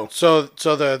burrito. So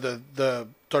the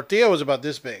tortilla was about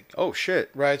this big. Oh shit!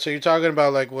 Right, so you're talking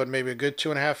about like what, maybe a good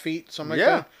 2.5 feet, something like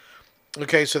that.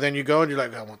 Okay, so then you go and you're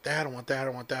like, I want that, I want that, I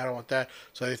want that, I want that.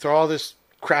 So they throw all this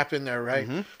crap in there, right?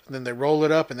 And then they roll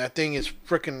it up, and that thing is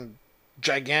freaking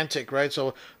gigantic, right?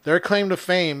 So their claim to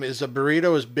fame is a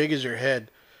burrito as big as your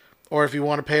head, or if you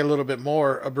want to pay a little bit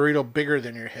more, a burrito bigger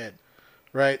than your head,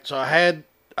 right? So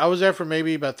I was there for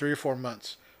maybe about 3 or 4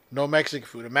 months. No Mexican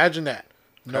food. Imagine that.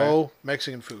 No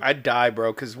Mexican food. I'd die,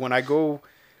 bro, because when I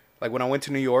went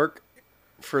to New York,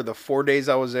 for the 4 days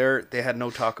I was there, they had no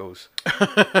tacos.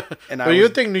 And but you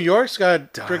think New York's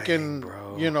got freaking,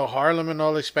 bro. Harlem and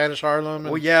all the Spanish Harlem?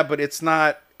 Well, yeah, but it's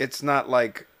not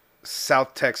like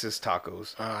South Texas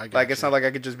tacos. It's not like I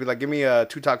could just be like, give me 2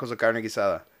 tacos of carne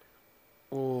guisada.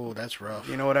 Oh, that's rough.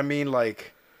 You know what I mean?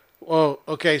 Like, well,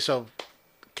 okay, so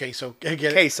queso.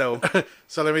 Queso.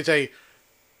 So let me tell you,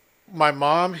 my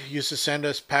mom used to send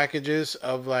us packages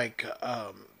of like,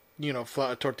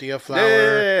 tortilla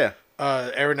flour. Yeah.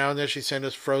 Every now and then she sent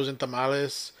us frozen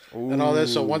tamales and all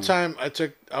this. So one time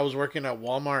I was working at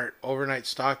Walmart overnight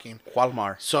stocking.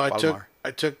 Walmart. So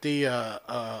I took the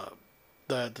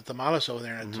tamales over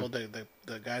there, and I told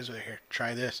the guys over here,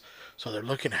 try this. So they're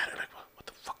looking at it like, what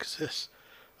the fuck is this?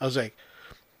 I was like,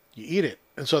 you eat it.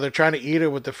 And so they're trying to eat it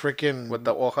with the freaking... With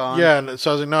the hoja on? Yeah, and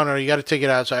so I was like, no, you got to take it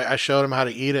out. So I showed them how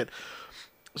to eat it.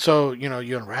 So, you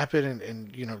unwrap it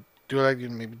and do like,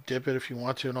 maybe dip it if you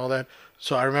want to and all that.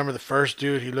 So I remember the first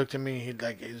dude, he looked at me,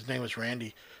 his name was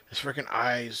Randy. His freaking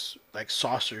eyes, like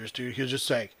saucers, dude. He was just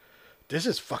like, this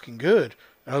is fucking good.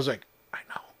 And I was like, I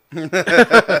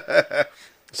know.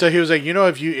 So he was like,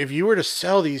 if you were to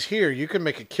sell these here, you could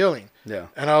make a killing. Yeah.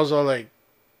 And I was all like,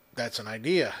 that's an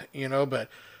idea, but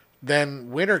then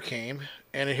winter came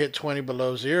and it hit 20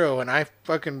 below zero, and I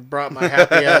fucking brought my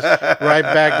happy ass right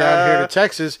back down here to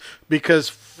Texas because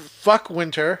fuck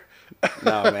winter.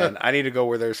 No, man, I need to go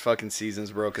where there's fucking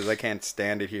seasons, bro, because I can't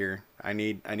stand it here. I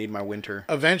need my winter.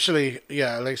 Eventually,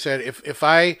 yeah, like I said, if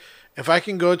I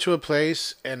can go to a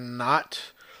place and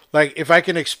not... Like, if I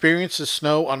can experience the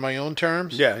snow on my own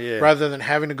terms, rather than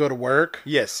having to go to work,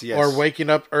 yes, or waking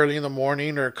up early in the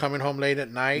morning, or coming home late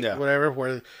at night, whatever,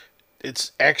 where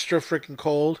it's extra freaking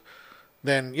cold,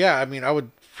 then I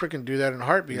would freaking do that in a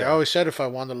heartbeat. Yeah. I always said if I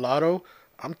won the lotto,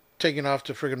 I'm taking off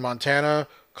to freaking Montana,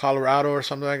 Colorado, or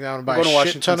something like that, and buy a shit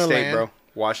Washington ton of State, land. Bro.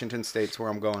 Washington State's where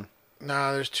I'm going.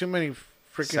 Nah, there's too many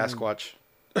freaking Sasquatch.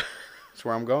 That's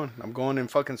where I'm going. I'm going in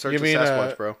fucking search of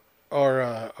Sasquatch, bro.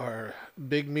 Or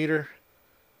Big Meter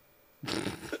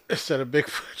instead of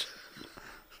Bigfoot.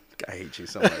 I hate you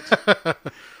so much.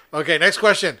 Okay, next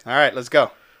question. All right, let's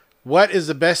go. What is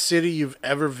the best city you've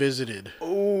ever visited?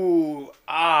 Ooh,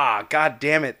 god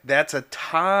damn it. That's a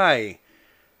tie.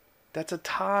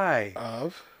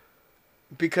 Of?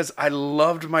 Because I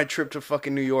loved my trip to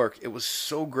fucking New York. It was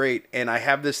so great. And I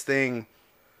have this thing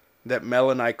that Mel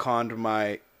and I conned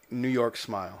my New York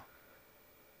smile.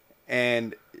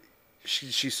 And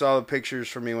she saw the pictures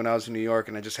for me when I was in New York,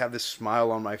 and I just have this smile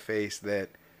on my face that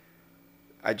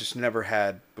I just never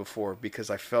had before because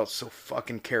I felt so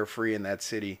fucking carefree in that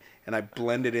city, and I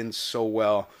blended in so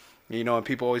well. And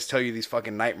people always tell you these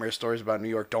fucking nightmare stories about New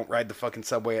York. Don't ride the fucking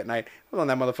subway at night. I was on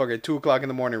that motherfucker at 2 o'clock in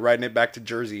the morning riding it back to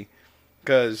Jersey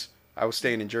because I was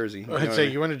staying in Jersey. I'd say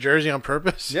you went to Jersey on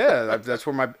purpose? Yeah, that's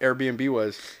where my Airbnb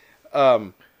was.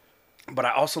 But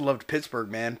I also loved Pittsburgh,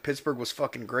 man. Pittsburgh was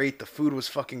fucking great. The food was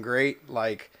fucking great.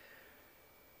 Like,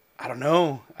 I don't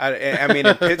know. I mean,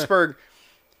 in Pittsburgh,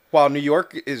 while New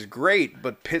York is great,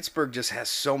 but Pittsburgh just has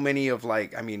so many of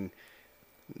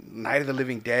Night of the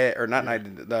Living Dead, or not Night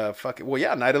of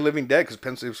the Living Dead,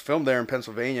 because it was filmed there in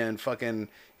Pennsylvania, and fucking,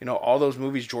 all those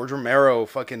movies. George Romero,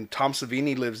 fucking Tom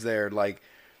Savini lives there. Like,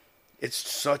 it's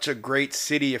such a great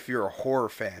city if you're a horror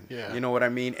fan. Yeah. You know what I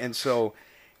mean? And so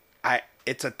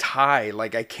it's a tie.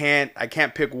 Like I can't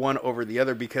pick one over the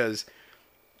other because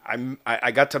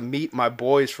I got to meet my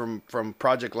boys from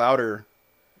Project Louder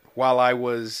while I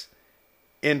was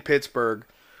in Pittsburgh.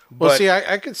 Well, see,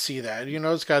 I could see that. You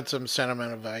know, it's got some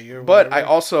sentimental value. But whatever. I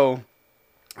also,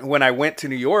 when I went to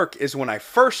New York, is when I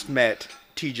first met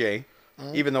TJ,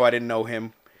 even though I didn't know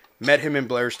him. Met him in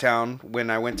Blairstown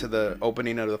when I went to the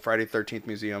opening of the Friday the 13th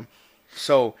Museum.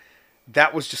 So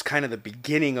that was just kind of the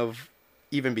beginning of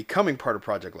even becoming part of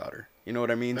Project Louder. You know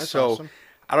what I mean? That's so awesome.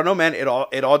 I don't know, man. It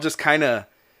all just kind of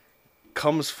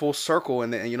comes full circle,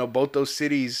 and you know, both those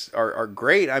cities are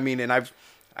great. I mean, and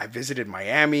I visited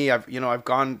Miami. I've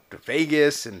gone to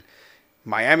Vegas, and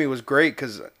Miami was great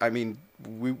because I mean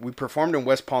we performed in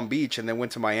West Palm Beach and then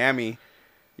went to Miami,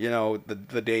 you know,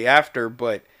 the day after.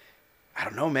 But I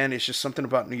don't know, man. It's just something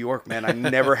about New York, man. I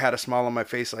never had a smile on my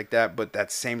face like that, but that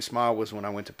same smile was when I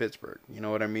went to Pittsburgh. You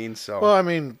know what I mean? So Well, I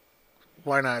mean,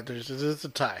 why not? It's a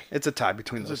tie. it's a tie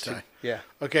between It's those a two. tie. Yeah.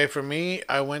 Okay, for me,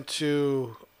 I went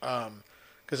to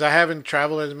because I haven't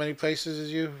traveled as many places as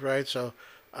you, right? So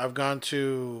I've gone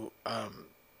to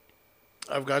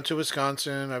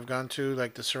Wisconsin. I've gone to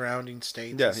like the surrounding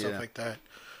states Yeah, and stuff yeah. like that.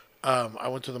 I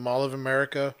went to the Mall of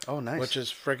America. Oh, nice. Which is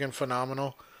freaking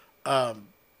phenomenal.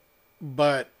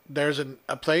 But there's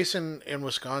a place in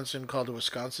Wisconsin called the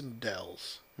Wisconsin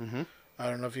Dells. Mm-hmm. I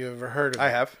don't know if you've ever heard of it. I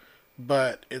have.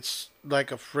 But it's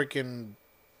like a freaking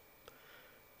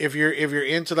if you're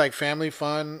into like family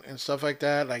fun and stuff like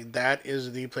that, like that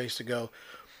is the place to go.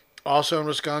 Also in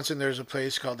Wisconsin, there's a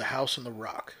place called the House on the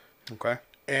Rock, Okay.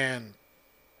 and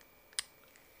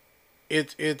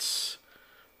it's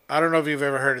I don't know if you've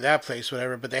ever heard of that place,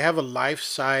 whatever, but they have a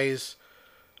life-size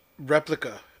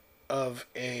replica of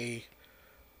a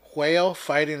whale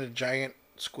fighting a giant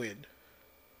squid.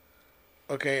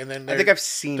 Okay, and then I think I've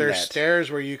seen there's that.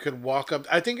 stairs where you could walk up.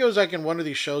 I think it was like in one of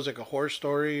these shows, like a horror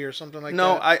story or something like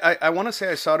No, that. I want to say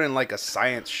I saw it in like a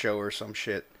science show or some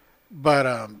shit.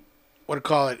 But what to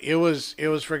call it? It was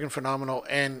freaking phenomenal,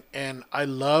 and I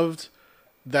loved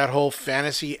that whole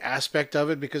fantasy aspect of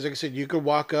it because, like I said, you could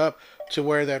walk up to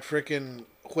where that freaking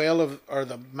whale or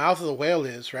the mouth of the whale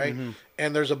is, right? Mm-hmm.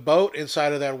 And there's a boat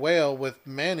inside of that whale with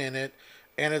men in it,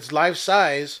 and it's life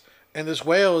size. And this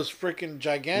whale is freaking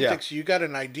gigantic, Yeah. so you got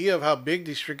an idea of how big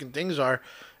these freaking things are.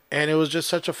 And it was just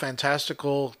such a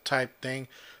fantastical type thing.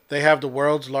 They have the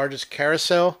world's largest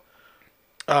carousel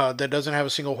that doesn't have a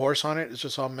single horse on it. It's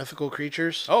just all mythical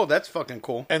creatures. Oh, that's fucking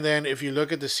cool. And then if you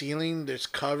look at the ceiling, it's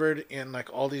covered in like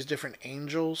all these different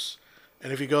angels.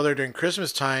 And if you go there during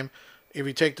Christmas time, if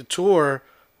you take the tour,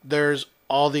 there's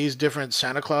all these different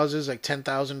Santa Clauses, like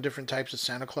 10,000 different types of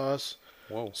Santa Claus.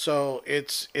 Whoa. So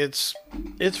it's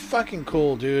fucking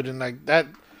cool, dude. And like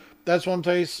that's one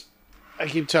place I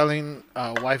keep telling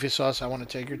Wifey Sauce I want to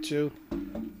take her to.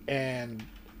 And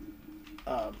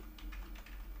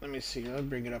let me see. Let me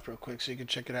bring it up real quick so you can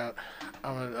check it out.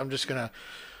 I'm just gonna.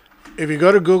 If you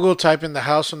go to Google, type in the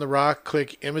House on the Rock,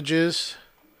 click images,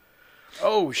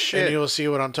 Oh shit. and you'll see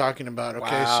what I'm talking about.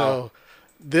 Okay, Wow. so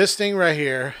this thing right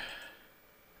here.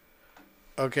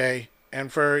 Okay,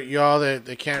 and for y'all that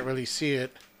can't really see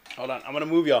it, Hold on, I'm gonna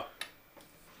move y'all.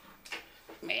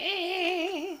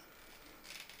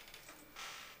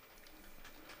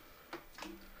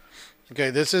 okay,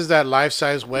 this is that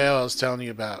life-size whale I was telling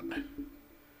you about.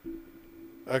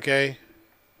 Okay,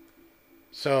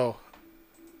 so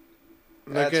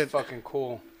look That's at. fucking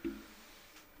cool.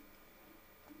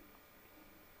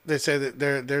 They say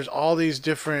that there's all these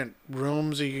different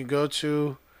rooms that you can go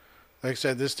to. Like I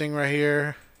said, this thing right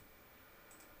here.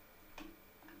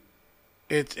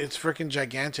 It's freaking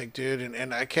gigantic, dude,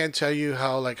 and I can't tell you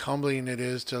how like humbling it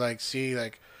is to like see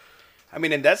like I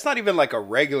mean, and that's not even like a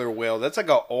regular whale. That's like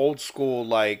a old school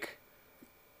like.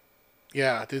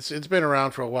 yeah, it's been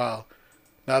around for a while.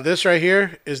 Now this right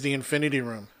here is the Infinity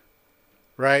Room,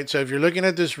 right? So if you're looking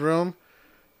at this room,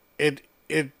 it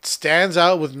stands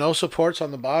out with no supports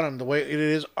on the bottom. The way it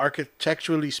is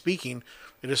architecturally speaking,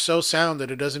 it is so sound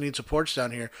that it doesn't need supports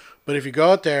down here. But if you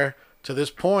go out there to this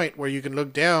point where you can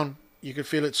look down, you can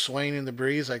feel it swaying in the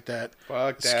breeze like that.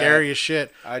 Fuck It's that. scary as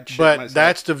shit. I'd shit But myself.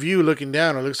 that's the view looking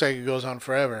down. It looks like it goes on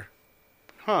forever.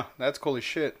 Huh? That's cool as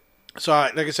shit. So,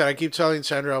 like I said, I keep telling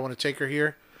Sandra I want to take her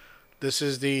here. This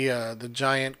is the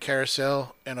giant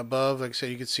carousel, and above, like I said,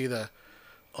 you can see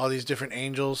all these different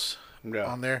angels Yeah.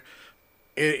 on there.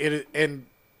 And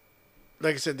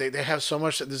like I said, they have so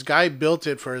much. This guy built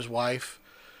it for his wife,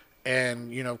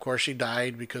 and of course she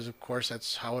died because of course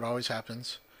that's how it always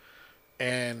happens.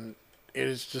 And it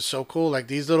is just so cool. Like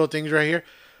these little things right here,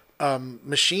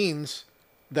 machines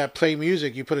that play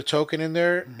music. You put a token in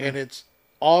there, and it's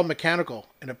all mechanical,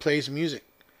 and it plays music.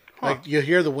 Like you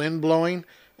hear the wind blowing,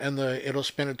 and it'll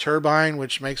spin a turbine,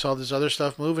 which makes all this other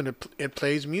stuff move, and it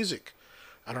plays music.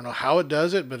 I don't know how it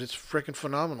does it, but it's freaking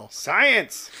phenomenal.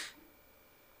 Science.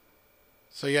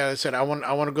 So yeah, I said I want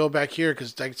to go back here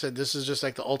because, like I said, this is just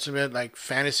like the ultimate like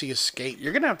fantasy escape.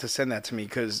 You're gonna have to send that to me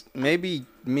because maybe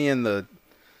me and the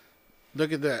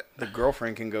Look at that. the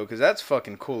girlfriend can go because that's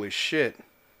fucking cool as shit.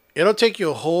 It'll take you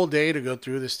a whole day to go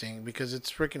through this thing because it's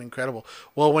freaking incredible.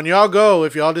 Well, when y'all go,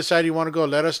 if y'all decide you want to go,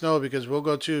 let us know because we'll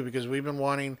go too because we've been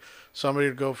wanting somebody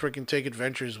to go freaking take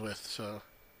adventures with. So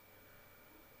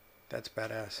That's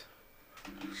badass.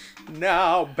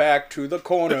 Now back to the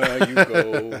corner you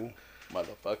go,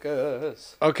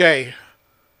 motherfuckers. okay,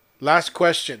 last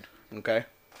question. Okay.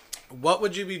 What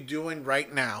would you be doing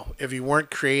right now if you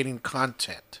weren't creating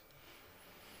content?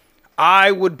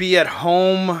 I would be at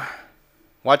home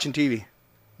watching TV.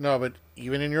 No, but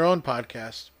even in your own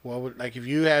podcast, what would like if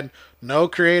you had no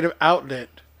creative outlet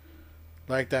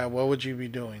like that? What would you be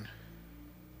doing?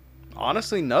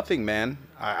 Honestly, nothing, man.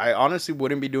 I honestly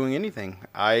wouldn't be doing anything.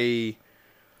 I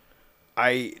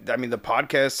mean, the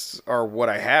podcasts are what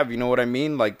I have. You know what I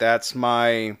mean? Like that's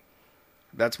my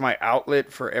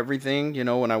outlet for everything. You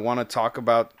know, when I want to talk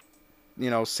about,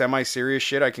 semi-serious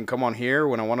shit, I can come on here.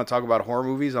 When I want to talk about horror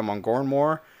movies, I'm on Gore and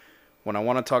More. When I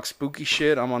want to talk spooky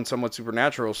shit, I'm on Somewhat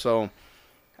Supernatural. So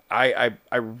I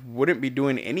wouldn't be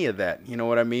doing any of that. You know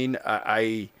what I mean?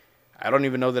 I don't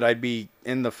even know that I'd be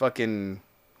in the fucking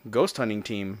ghost hunting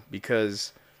team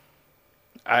because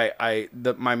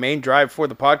my main drive for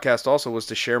the podcast also was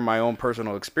to share my own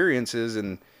personal experiences,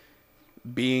 and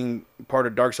being part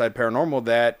of Dark Side Paranormal,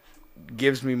 that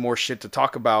gives me more shit to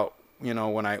talk about,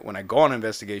 when I go on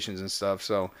investigations and stuff.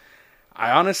 So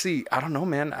I don't know,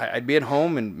 man. I'd be at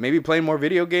home and maybe playing more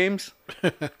video games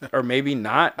or maybe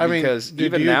not. Because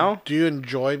now, do you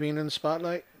enjoy being in the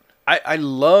spotlight? I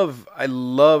love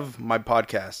my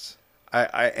podcasts.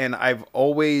 And I've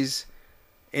always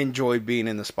enjoyed being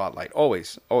in the spotlight.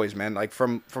 Always, man. Like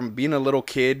from being a little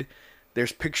kid,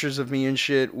 there's pictures of me and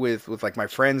shit with like my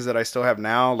friends that I still have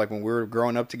now, like when we were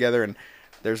growing up together. And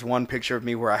there's one picture of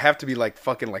me where I have to be like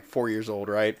fucking like 4 years old,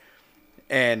 right?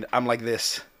 And I'm like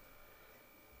this.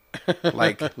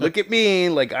 Like, look at me,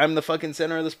 like I'm the fucking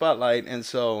center of the spotlight. And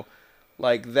so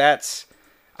like I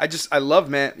love,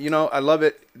 man, I love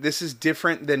it. This is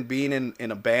different than being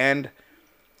in a band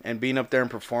and being up there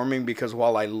and performing, because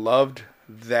while I loved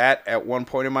that at one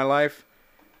point in my life,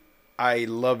 I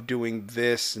love doing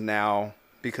this now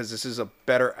because this is a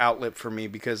better outlet for me,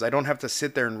 because I don't have to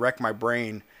sit there and wreck my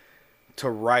brain to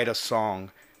write a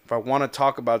song. If I want to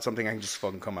talk about something, I can just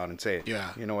fucking come out and say it.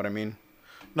 Yeah. You know what I mean?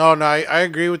 No, I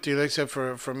agree with you. Like I said,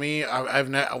 for me, I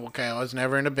was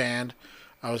never in a band.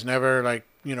 I was never like,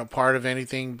 part of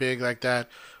anything big like that.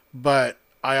 But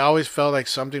I always felt like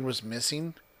something was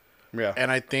missing. Yeah.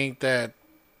 And I think that,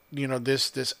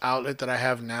 this outlet that I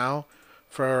have now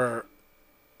for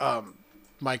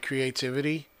my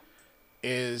creativity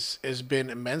has been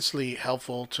immensely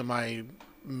helpful to my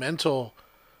mental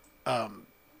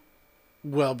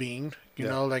well-being. You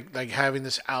know, like having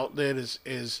this outlet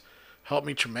is helped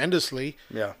me tremendously.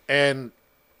 Yeah. And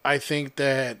I think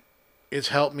that it's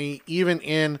helped me even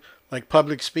in like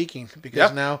public speaking,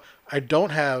 because now I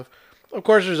don't have, of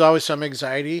course there's always some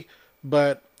anxiety,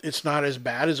 but it's not as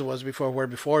bad as it was before, where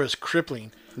before it was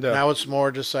crippling. Yeah. Now it's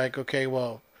more just like, okay,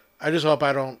 well, I just hope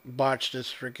I don't botch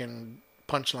this freaking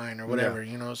punchline or whatever,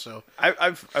 so.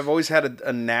 I've always had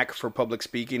a knack for public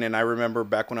speaking, and I remember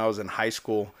back when I was in high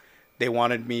school, they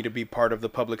wanted me to be part of the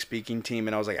public speaking team,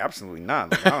 and I was like, absolutely not.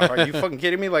 Like, are you fucking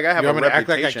kidding me? Like, I have a reputation. Act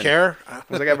like I care? I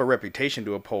was like, I have a reputation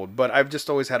to uphold, but I've just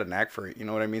always had a knack for it. You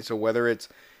know what I mean? So whether it's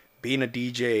being a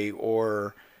DJ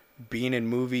or being in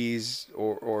movies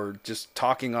or just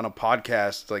talking on a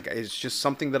podcast, like, it's just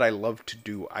something that I love to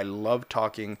do. I love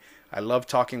talking. I love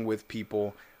talking with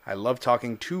people. I love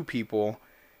talking to people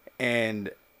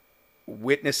and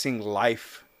witnessing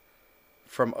life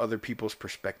from other people's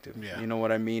perspective. Yeah. You know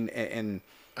what I mean? And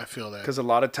I feel that. because a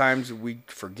lot of times we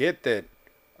forget that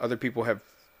other people have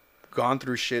gone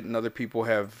through shit, and other people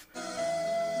have,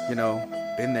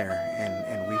 been there,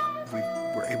 and we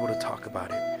were able to talk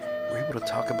about it. We're able to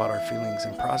talk about our feelings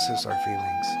and process our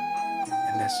feelings.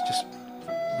 And that's just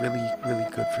really, really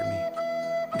good for me.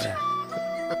 Yeah.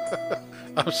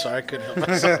 I'm sorry, I couldn't help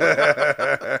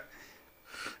myself.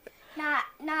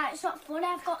 Nah, it's not fun.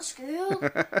 I've got school.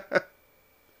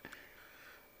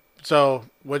 So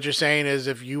what you're saying is,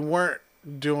 if you weren't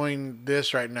doing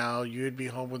this right now, you'd be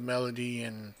home with Melody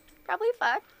and Probably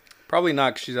fuck. Probably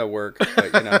not, 'cause she's at work,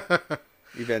 but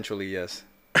eventually, yes.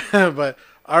 But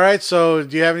all right. So,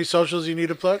 do you have any socials you need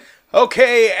to plug?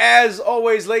 Okay, as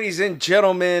always, ladies and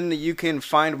gentlemen, you can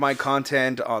find my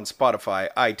content on Spotify,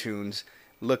 iTunes.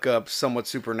 Look up Somewhat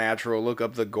Supernatural. Look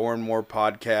up the Gormore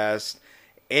podcast.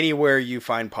 Anywhere you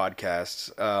find podcasts.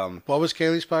 What was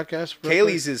Kaylee's podcast?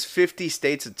 Kaylee's is 50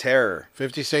 States of Terror.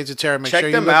 50 States of Terror. Make Check sure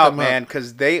you them look out, them man, up.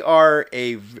 because they are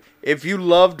if you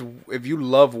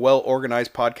love well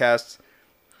organized podcasts,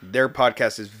 their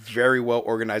podcast is very well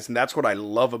organized, and that's what I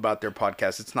love about their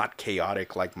podcast. It's not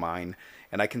chaotic like mine,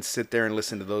 and I can sit there and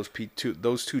listen to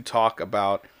those two talk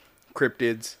about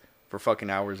cryptids for fucking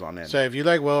hours on end. So if you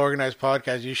like well-organized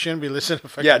podcasts, you shouldn't be listening to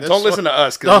fucking Yeah, this don't listen one. to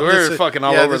us because No, we're fucking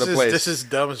all over the place. This is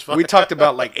dumb as fuck. We talked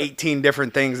about like 18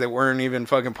 different things that weren't even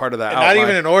fucking part of that Not outline.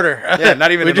 even in order. Yeah,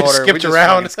 not even we in just order. Skipped we just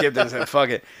around. fucking skipped it and said, fuck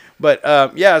it.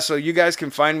 But yeah, so you guys can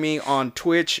find me on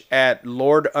Twitch at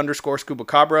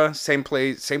Lord_Scubacabra.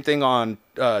 Same thing on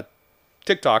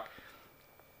TikTok.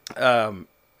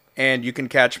 And you can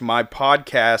catch my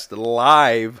podcast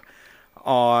live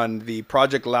on the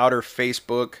Project Louder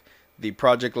Facebook, the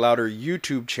Project Louder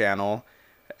YouTube channel,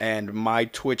 and my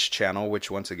Twitch channel,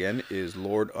 which once again is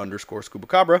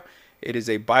Lord_Scubacabra. It is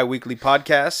a bi-weekly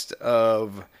podcast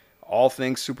of all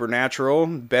things supernatural.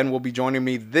 Ben will be joining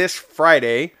me this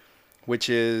Friday, which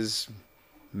is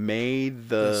May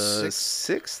the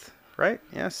 6th, right?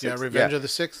 Yeah, 6th. Yeah, Revenge of the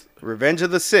 6th. Revenge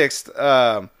of the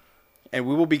 6th. And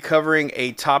we will be covering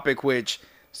a topic which,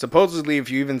 supposedly, if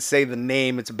you even say the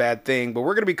name, it's a bad thing. But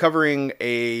we're going to be covering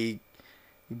a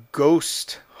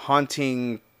ghost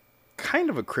haunting, kind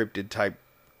of a cryptid type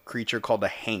creature called a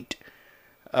haint.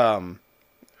 And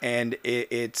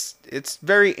it's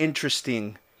very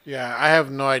interesting. Yeah, I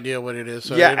have no idea what it is.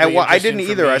 So Yeah, it'd be and well, I interesting didn't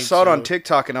for either. me I saw it on to-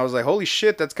 TikTok and I was like, holy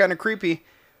shit, that's kind of creepy.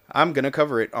 I'm going to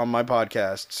cover it on my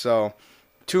podcast. So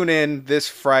tune in this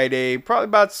Friday, probably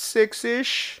about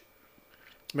 6-ish.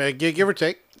 Give or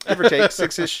take. Give or take,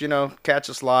 6-ish, catch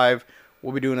us live.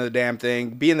 We'll be doing the damn thing.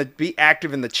 Be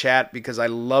active in the chat because I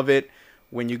love it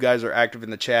when you guys are active in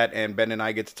the chat and Ben and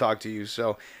I get to talk to you.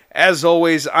 So, as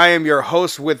always, I am your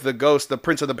host with the ghost, the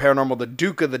prince of the paranormal, the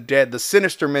duke of the dead, the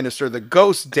sinister minister, the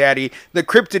ghost daddy, the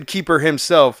cryptid keeper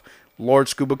himself, Lord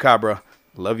Scubacabra.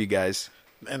 Love you guys.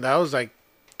 And that was like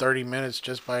 30 minutes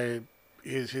just by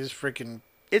his freaking...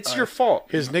 It's your fault.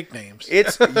 His nicknames.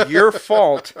 It's your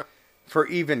fault for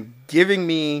even giving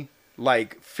me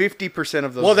like 50%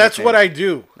 of those. Well, that's what nicknames. I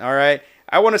do. All right.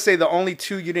 I want to say the only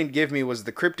two you didn't give me was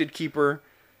the Cryptid Keeper,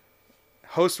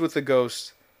 Host with the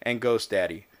Ghost, and Ghost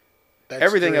Daddy. That's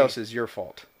Everything 3. else is your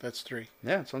fault. That's 3.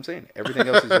 Yeah, that's what I'm saying. Everything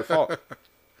else is your fault.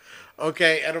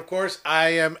 Okay, and of course, I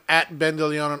am at Ben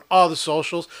DeLeon on all the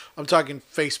socials. I'm talking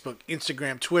Facebook,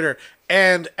 Instagram, Twitter,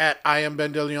 and at I am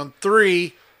Ben DeLeon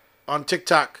 3 on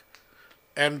TikTok.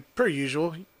 And per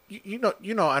usual, you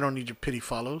know I don't need your pity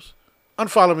follows.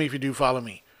 Unfollow me if you do follow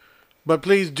me. But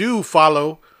please do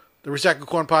follow the Recycle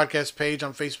Corn Podcast page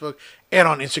on Facebook and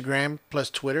on Instagram, plus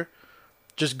Twitter.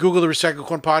 Just Google the Recycle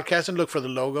Corn Podcast and look for the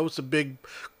logo. It's a big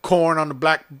corn on the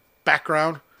black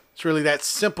background. It's really that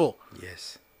simple.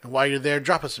 Yes. And while you're there,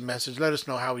 drop us a message. Let us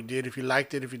know how we did, if you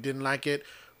liked it, if you didn't like it,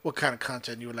 what kind of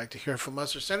content you would like to hear from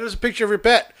us, or send us a picture of your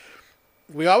pet.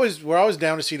 We're always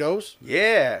down to see those.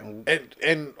 Yeah.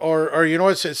 Or you know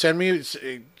what? Send me.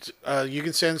 You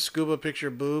can send Scuba a picture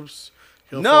of boobs.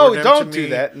 He'll No, forward them don't to do me.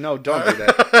 that. No, don't do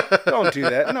that. Don't do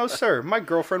that. No, sir. My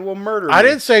girlfriend will murder me. I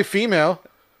didn't say female.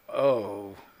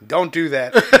 Oh, don't do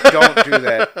that. Don't do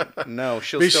that. No,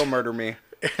 she'll still murder me.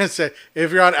 Say,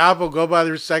 if you're on Apple, go by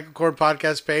the Recycle Corn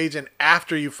Podcast page, and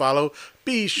after you follow,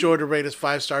 be sure to rate us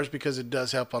 5 stars because it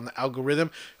does help on the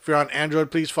algorithm. If you're on Android,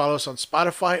 please follow us on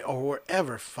Spotify or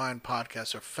wherever fine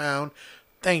podcasts are found.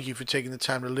 Thank you for taking the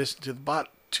time to listen to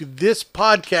this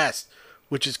podcast,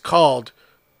 which is called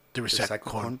the Recycle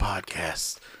Corn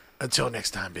Podcast. Until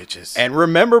next time, bitches. And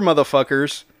remember,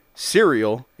 motherfuckers,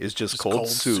 cereal is just cold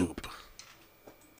soup.